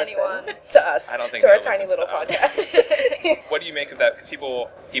Neil would fooling listen anyone. to us, I don't think to our Neil tiny listens little to us. podcast. What do you make of that? Because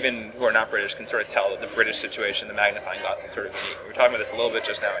people, even who are not British, can sort of tell that the British situation, the magnifying glass, is sort of unique. We were talking about this a little bit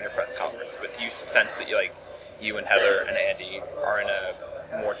just now in your press conference, but do you sense that you and Heather and Andy are in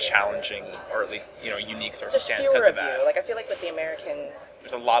a more challenging, or at least unique There's circumstance fewer because of of that? you. I feel like with the Americans,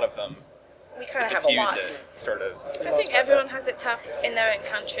 There's a lot of them. we kind of have a Diffuse lot. it, sort of. I think everyone has it tough in their own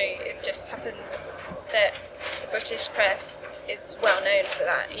country. It just happens that the British press is well known for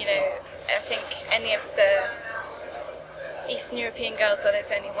that. I think any of the Eastern European girls, where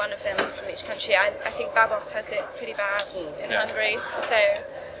there's only one of them from each country, I think Babos has it pretty bad in Hungary. So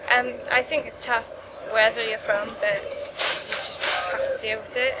I think it's tough wherever you're from, but you just have to deal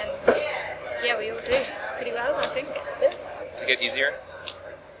with it, and we all do pretty well, I think. To get easier?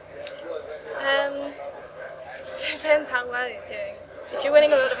 Depends how well you're doing. If you're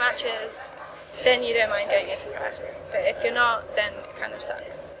winning a lot of matches, then you don't mind going into press. But if you're not, then it kind of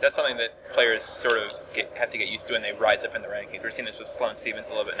sucks. That's something that players sort of have to get used to when they rise up in the rankings. We're seeing this with Sloane Stephens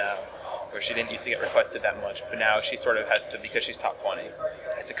a little bit now, where she didn't used to get requested that much, but now she sort of has to, because she's top 20,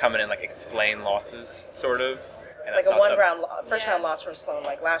 has to come in and explain losses, sort of. And Like a first round loss from Sloane,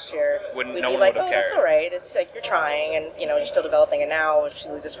 like last year, we'd be like, oh, that's all right. It's like you're trying, and you're still developing. And now, if she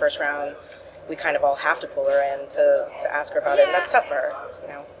loses first round, we kind of all have to pull her in to ask her about it, and that's tough for her.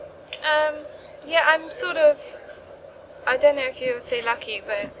 I'm sort of, I don't know if you would say lucky,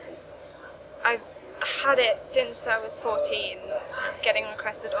 but I've had it since I was 14, getting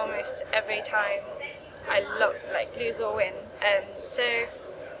requested almost every time I lose or win. So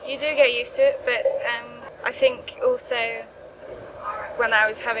you do get used to it, but I think also when I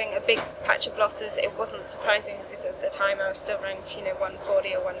was having a big patch of losses, it wasn't surprising because at the time I was still ranked,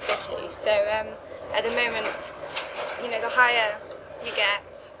 140 or 150. So at the moment, the higher you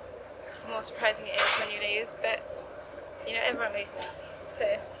get, the more surprising it is when you lose. But everyone loses. So.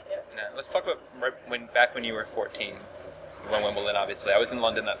 Now, let's talk about back when you were 14. You won Wimbledon, obviously. I was in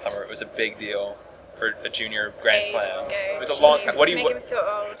London that summer. It was a big deal for a junior Grand Slam. It was a long time. What do you? Making me feel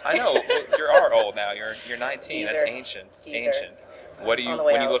old. I know. Well, you are old now. You're 19. That's ancient. Ancient. What do you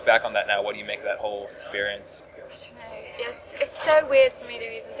when you look back on that now? What do you make of that whole experience? I don't know. It's so weird for me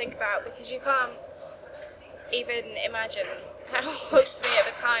to even think about because you can't. even imagine how it was for me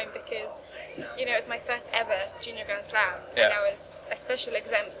at the time, because, you know, it was my first ever Junior Grand Slam, and I was a special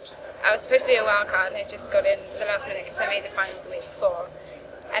exempt. I was supposed to be a wild card, and I just got in the last minute because I made the final the week before.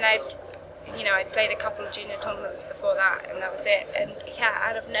 And I'd played a couple of junior tournaments before that, and that was it. And yeah,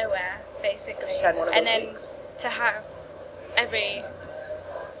 out of nowhere, basically. Just had one of those and then weeks. To have every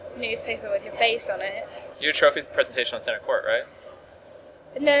newspaper with your face on it. Your trophy's presentation on center court, right?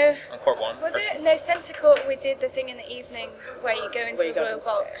 No. On court 1? Was it? No, centre court, we did the thing in the evening where you go into the royal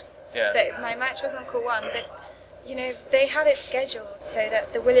box. Yeah. But my match was on court 1, but, you know, they had it scheduled so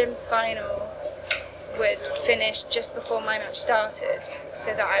that the Williams final would finish just before my match started,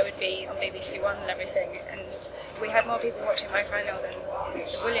 so that I would be on BBC One and everything, and we had more people watching my final than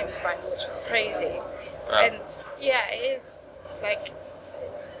the Williams final, which was crazy. Wow. And yeah, it is, like,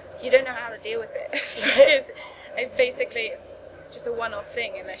 you don't know how to deal with it, because it's just a one-off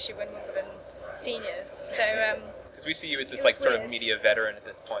thing unless you win Wimbledon seniors. So because we see you as this it like was sort of weird. media veteran at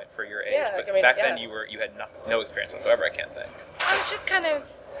this point for your age, Yeah, but I mean, back yeah. then you had no experience whatsoever, I can't think. I was just kind of,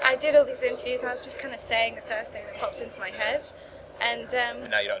 I did all these interviews and I was just kind of saying the first thing that popped into my head. And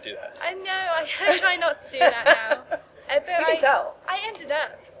But now you don't do that. I know, I try not to do that now. But You can tell. I ended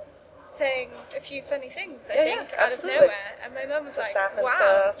up saying a few funny things, I Yeah, think, yeah, out absolutely. of nowhere. And my mum was The like, sap and wow,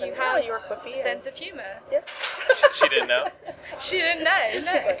 stuff, you and have you were quippy. a sense of humour. Yeah. She didn't know? She didn't know,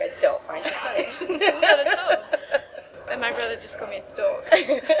 no. She's like, I don't find it funny. Not at all. And my brother just called me a dork.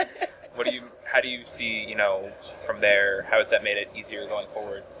 How do you see, you know, from there, how has that made it easier going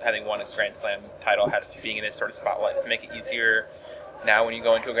forward? Having won a Grand Slam title, being in this sort of spotlight, does it make it easier now when you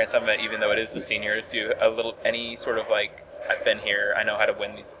go into a Grand Slam event, even though it is the seniors? Do you any sort of like, I've been here, I know how to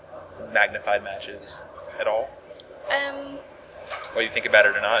win these magnified matches at all? Whether you think about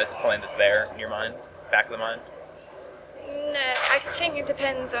it or not, is it something that's there in your mind, back of the mind? No, I think it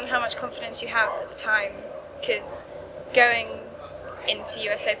depends on how much confidence you have at the time, because going into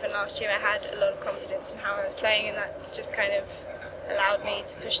US Open last year I had a lot of confidence in how I was playing, and that just kind of allowed me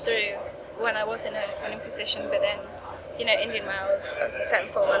to push through when I was in a winning position. But then, you know, Indian Wells, I was a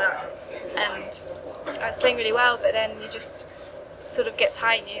 7-4 up, and I was playing really well, but then you just sort of get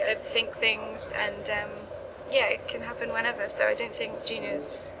tight and you overthink things, and yeah, it can happen whenever. So I don't think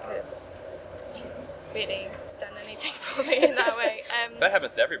juniors has really done anything for me in that way. That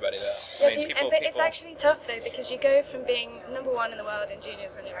happens to everybody, though. Yeah, I mean, But it's actually tough though, because you go from being number 1 in the world in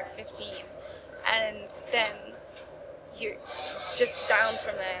juniors when you're like 15, and then it's just down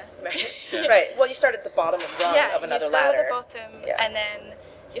from there. Right. Yeah. Right. Well, you start at the bottom of another you start ladder. at the bottom, Yeah. and then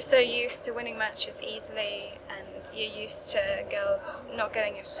you're so used to winning matches easily, and you're used to girls not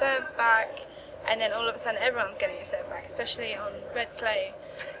getting your serves back, and then all of a sudden everyone's getting your serve back, especially on red clay.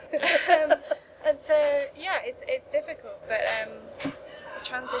 And so yeah, it's difficult, but the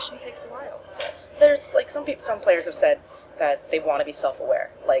transition takes a while. There's like some players have said that they want to be self-aware,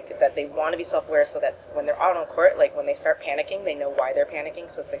 like that they want to be self-aware so that when they're out on court, like when they start panicking, they know why they're panicking,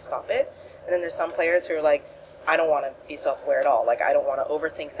 so that they stop it. And then there's some players who are like, I don't want to be self-aware at all. Like I don't want to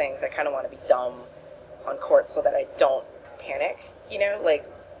overthink things. I kind of want to be dumb on court so that I don't panic. You know, like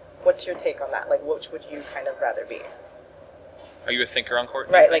what's your take on that? Like which would you kind of rather be? Are you a thinker on court?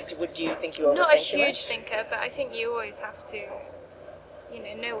 Right. Like do you think you overthink Not a too much? huge thinker, but I think you always have to,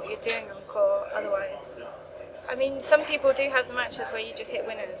 know what you're doing on court. Otherwise, I mean, some people do have the matches where you just hit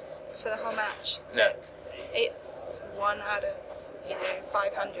winners for the whole match, Yeah. but it's 1 out of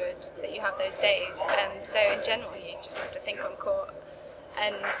 500 that you have those days. So in general, you just have to think on court.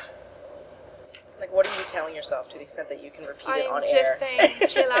 And Like what are you telling yourself to the extent that you can repeat it on I'm air? just saying,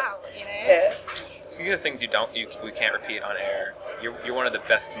 chill out. Yeah. These are the things we can't repeat on air. You're one of the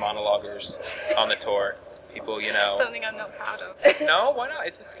best monologuers on the tour. People, Something I'm not proud of. No, why not?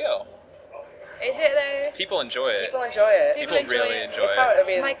 It's a skill. Is it though? People enjoy it. People enjoy it. People enjoy really it. enjoy It's it. hard. I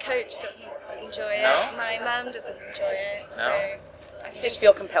mean, My coach doesn't enjoy it. No? My mum doesn't enjoy it. So I you just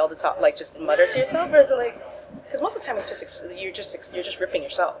feel compelled to talk, like just mutter to yourself, or is it like? Because most of the time it's just you're just ripping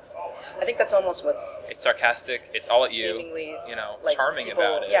yourself. I think that's almost what's It's sarcastic. It's all at you. seemingly Like charming people,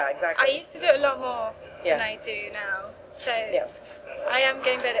 about it. Yeah, exactly. I used to do it a lot more Yeah. than I do now. So Yeah. I am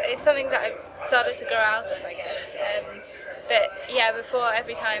getting better. It's something that I've started to grow out of, I guess. But yeah, before,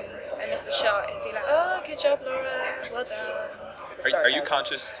 every time I missed a shot, it'd be like, oh, good job, Laura, well done. Are you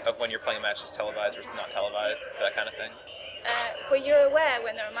conscious of when you're playing a match that's televised versus not televised, that kind of thing? Well, you're aware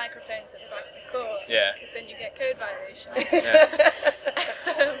when there are microphones at the back of the court. Yeah. Because then you get code violations.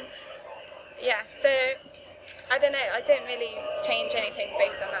 Yeah. Yeah, so I don't know. I don't really change anything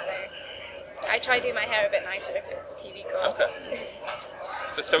based on that though. I try to do my hair a bit nicer if it's a TV call. Okay.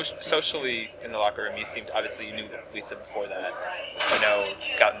 So socially in the locker room, you seemed, obviously you knew Lisa before that.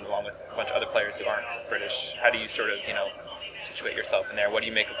 Gotten along with a bunch of other players who aren't British. How do you sort of, situate yourself in there? What do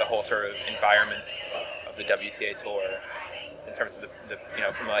you make of the whole sort of environment of the WTA tour in terms of the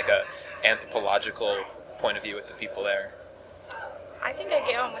from like a anthropological point of view with the people there? I think I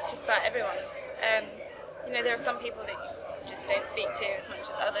get on with just about everyone. There are some people that you just don't speak to as much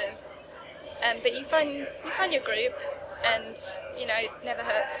as others. But you find your group, and it never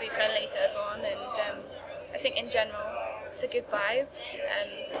hurts to be friendly to everyone. And I think in general it's a good vibe.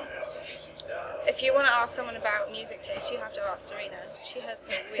 If you want to ask someone about music taste, you have to ask Serena. She has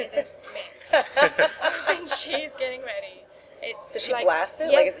the weirdest mix when she's getting ready. Does she blast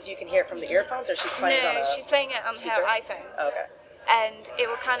it? Yes. Like you can hear it from the earphones, or she's playing it on a she's playing it on speaker? her iPhone. Oh, okay. And it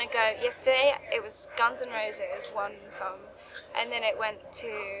will kind of go. Yesterday it was Guns N' Roses, one song, and then it went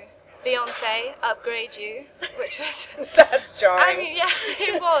to Beyonce, Upgrade You, which was... That's jarring. I mean, yeah,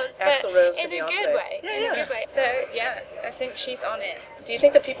 it was, but Axl Rose to in a Beyonce. good way. Yeah, in a good way. So, yeah, I think she's on it. Do you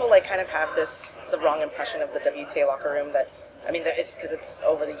think that people kind of have the wrong impression of the WTA locker room? That, I mean, because it's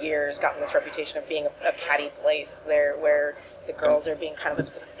over the years gotten this reputation of being a catty place there, where the girls are being kind of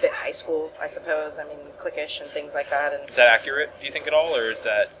it's a bit high school, I suppose. I mean, cliquish and things like that. And is that accurate, do you think, at all, or is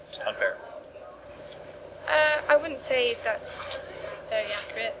that unfair? I wouldn't say that's very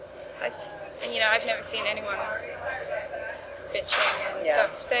accurate. I've never seen anyone bitching and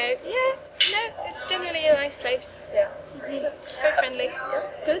stuff. So yeah, no, it's generally a nice place. Yeah, very friendly. Yeah,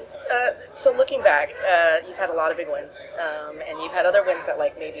 good. So looking back, you've had a lot of big wins, and you've had other wins that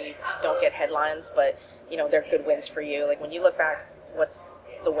maybe don't get headlines, but they're good wins for you. Like when you look back, what's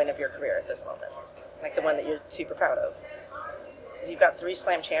the win of your career at this moment? Like the one that you're super proud of? Because you've got 3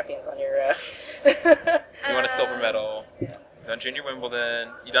 Slam champions on your. You won a silver medal. You won Junior Wimbledon.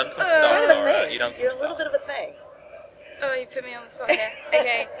 You done some stuff, Laura. You done some You're stuff. a little bit of a thing. Oh, you put me on the spot here.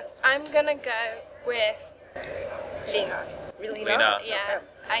 Okay, I'm gonna go with Lena. Really? Lena. Yeah,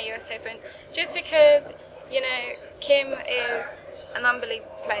 at US Open. Just because, Kim is an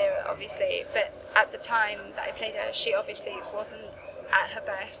unbelievable player, obviously, but at the time that I played her, she obviously wasn't at her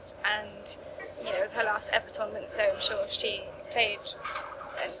best, and it was her last ever tournament, so I'm sure she played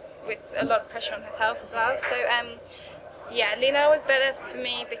with a lot of pressure on herself as well. So, yeah, Lena was better for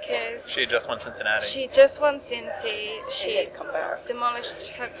me because she had just won Cincinnati. She just won Cincy. She demolished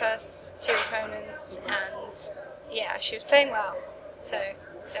her first 2 opponents, and yeah, she was playing well. So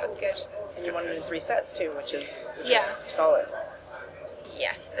that was good. And you won it in 3 sets too, which is solid.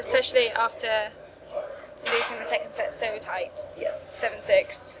 Yes, especially after losing the second set so tight. Yes.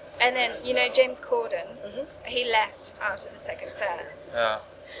 7-6. And then, James Corden, he left after the second set.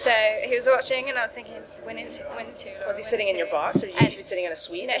 So he was watching, and I was thinking, win two. Was he sitting in your box, or he was sitting in a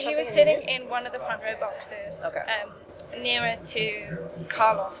suite? No, or something? He was sitting in one of the front row boxes, nearer to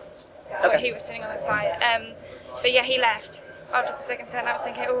Carlos. Or he was sitting on the side. But yeah, he left after the second set, and I was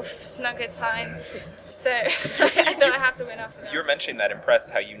thinking, it's not a good sign. So I thought I have to win after that. You were mentioning that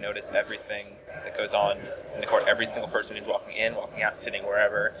impressed how you notice everything that goes on in the court, every single person who's walking in, walking out, sitting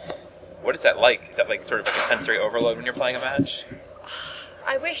wherever. What is that like? Is that sort of like a sensory overload when you're playing a match?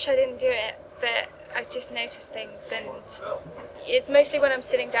 I wish I didn't do it, but I just notice things, and it's mostly when I'm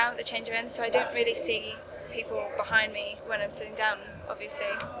sitting down at the change of end, so I don't really see people behind me when I'm sitting down, obviously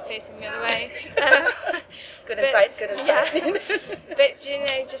facing the other way. Good insight. Yeah. But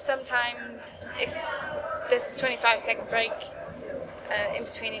just sometimes if there's a 25-second break in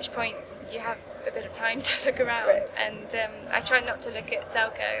between each point, you have a bit of time to look around, right. And I try not to look at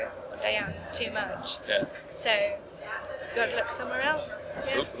Zelko or Diane too much. Yeah. So you got to look somewhere else.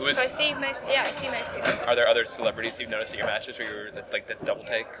 Yeah. So I see most people. Are there other celebrities you've noticed at your matches where you're that's double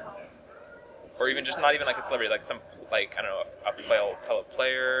take? Or even just not even like a celebrity, like some I don't know, a fellow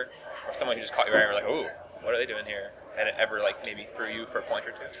player or someone who just caught your eye and you're like, ooh, what are they doing here? And it ever maybe threw you for a point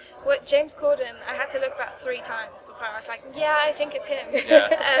or two? Well, James Corden, I had to look about 3 times before I was like, yeah, I think it's him.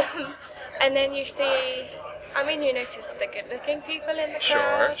 Yeah. And then you see, you notice the good-looking people in the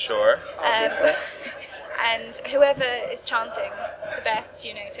crowd. Sure. Obviously. And whoever is chanting the best,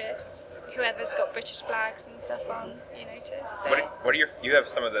 you notice. Whoever's got British flags and stuff on, you notice. So. What are you have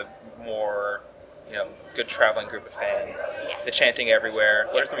some of the more, good traveling group of fans. Yes. The chanting everywhere.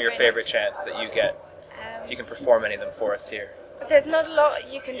 What are some of your favorite nice. chants that you get? If you can perform any of them for us here. There's not a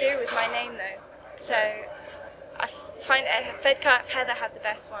lot you can do with my name though. So I find Fed Heather had the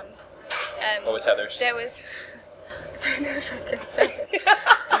best one. What was Heather's? There was. I don't know if I can say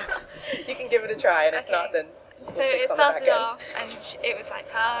it. You can give it a try, and if not, then we'll so fix it on the back started end. off, and it was like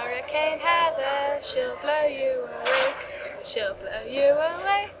Hurricane Heather, she'll blow you away, she'll blow you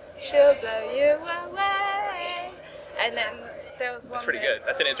away, she'll blow you away. And then there was one. That's pretty good.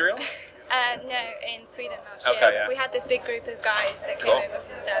 That's in Israel? No, in Sweden last year. Okay, yeah. We had this big group of guys that came Cool. over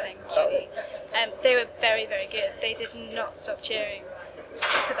from Stirling Uni. They were very, very good. They did not stop cheering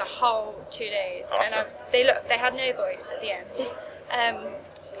for the whole 2 days. Awesome. And they had no voice at the end.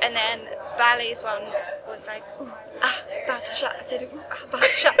 And then Valley's one was like, about to shut. I said, about to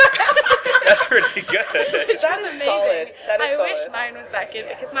shut. That's pretty good. That is amazing. solid. That is I solid. wish mine was that good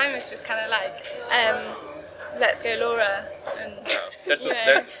because mine was just kind of like, let's go Laura. And, There's you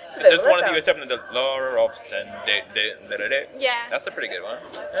know. there's one of you except the Laura Robson. Yeah. That's a pretty good one.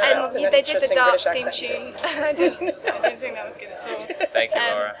 And was an they did the interesting darts British theme accent. tune. I didn't think that was good at all. Thank you,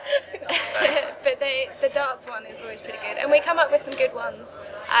 Laura. But the darts one is always pretty good, and we come up with some good ones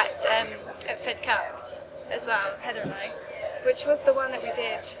at Fed Cup as well, Heather and I, which was the one that we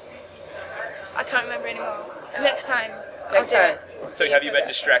did. I can't remember anymore. Next time. I'll do it. So have you been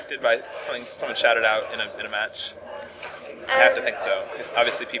distracted by someone shouted out in a match? I have to think so, because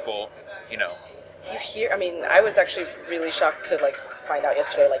obviously people, you know. You hear, I mean, I was actually really shocked to like find out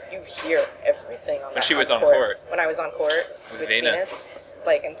yesterday, like you hear everything on that. When she was on court. When I was on court with Venus,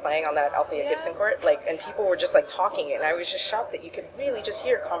 like, and playing on that Althea Gibson court, like, and people were just like talking it, and I was just shocked that you could really just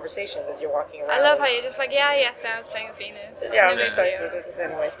hear conversations as you're walking around. I love how you're just like, yes, I was playing with Venus. Yeah, No I'm just big like, deal.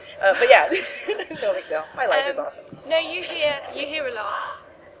 anyways. But yeah, no big deal. My life is awesome. No, you hear a lot.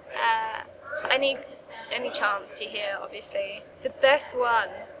 Any chance you hear, obviously. The best one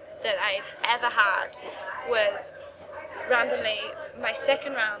that I've ever had was randomly my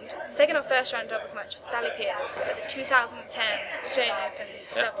second or first round doubles match with Sally Pierce at the 2010 Australian Open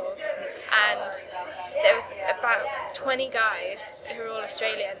doubles, and there was about 20 guys who were all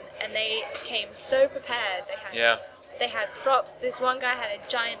Australian, and they came so prepared. They had props. This one guy had a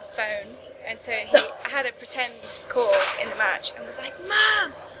giant phone, and so he had a pretend call in the match and was like,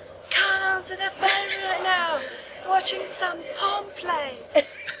 "Mom, can't answer the phone right now. Watching some pom play." I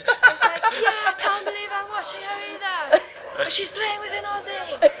was like, "Yeah, I can't believe I'm watching her either. But she's playing with an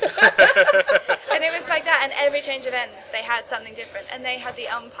Aussie." And it was like that, and every change of ends, they had something different, and they had the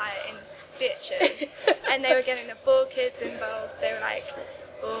umpire in stitches, and they were getting the ball kids involved. They were like,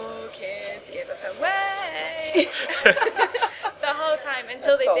 "Ball kids, give us away." The whole time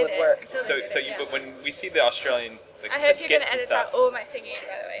until That's they did solid work. it. But when we see the Australian, like, I hope the you're going skits to and edit stuff. out all my singing,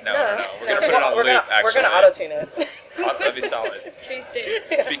 by the way. No. We're gonna put it on loop. Actually, we're gonna auto-tune it. That'd be solid. Please do.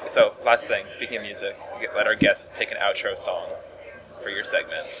 So, last thing. Speaking of music, let our guests pick an outro song for your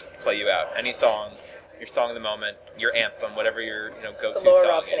segment. Play you out. Any song, your song of the moment, your anthem, whatever your go-to The Laura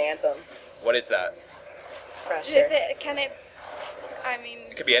song Robson is. anthem. What is that? Pressure. I mean,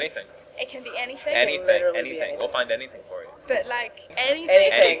 It could be anything. it can be anything. Anything. We'll find anything for you. But like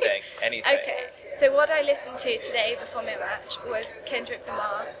anything. Anything. Okay. So what I listened to today before my match was Kendrick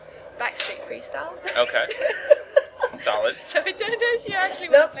Lamar, Backstreet Freestyle. Okay. Solid. So I don't know if you actually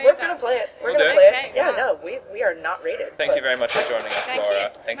want to play that. We're gonna play it. We're We'll gonna do play it. it. Yeah, no, we are not rated. Thank you very much for joining us, Thank Laura. you.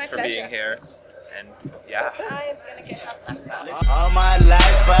 Thanks My for pleasure. being here. And yeah. I am gonna go have that salad. All my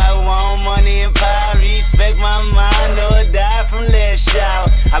life I want money and power. Respect my mind or die from less shout.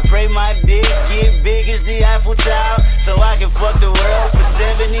 I pray my dick get big as the Eiffel Tower, so I can fuck the world for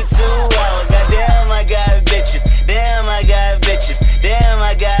 72 hours. Goddamn, I got bitches. Damn, I got bitches. Damn,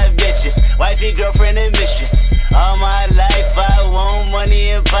 I got bitches. Wifey, girlfriend, and mistress. All my life I want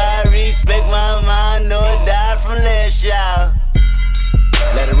money and power. Respect my mind or die from less shout.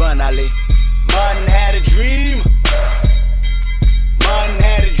 Let it run, Ali. Martin had a dream.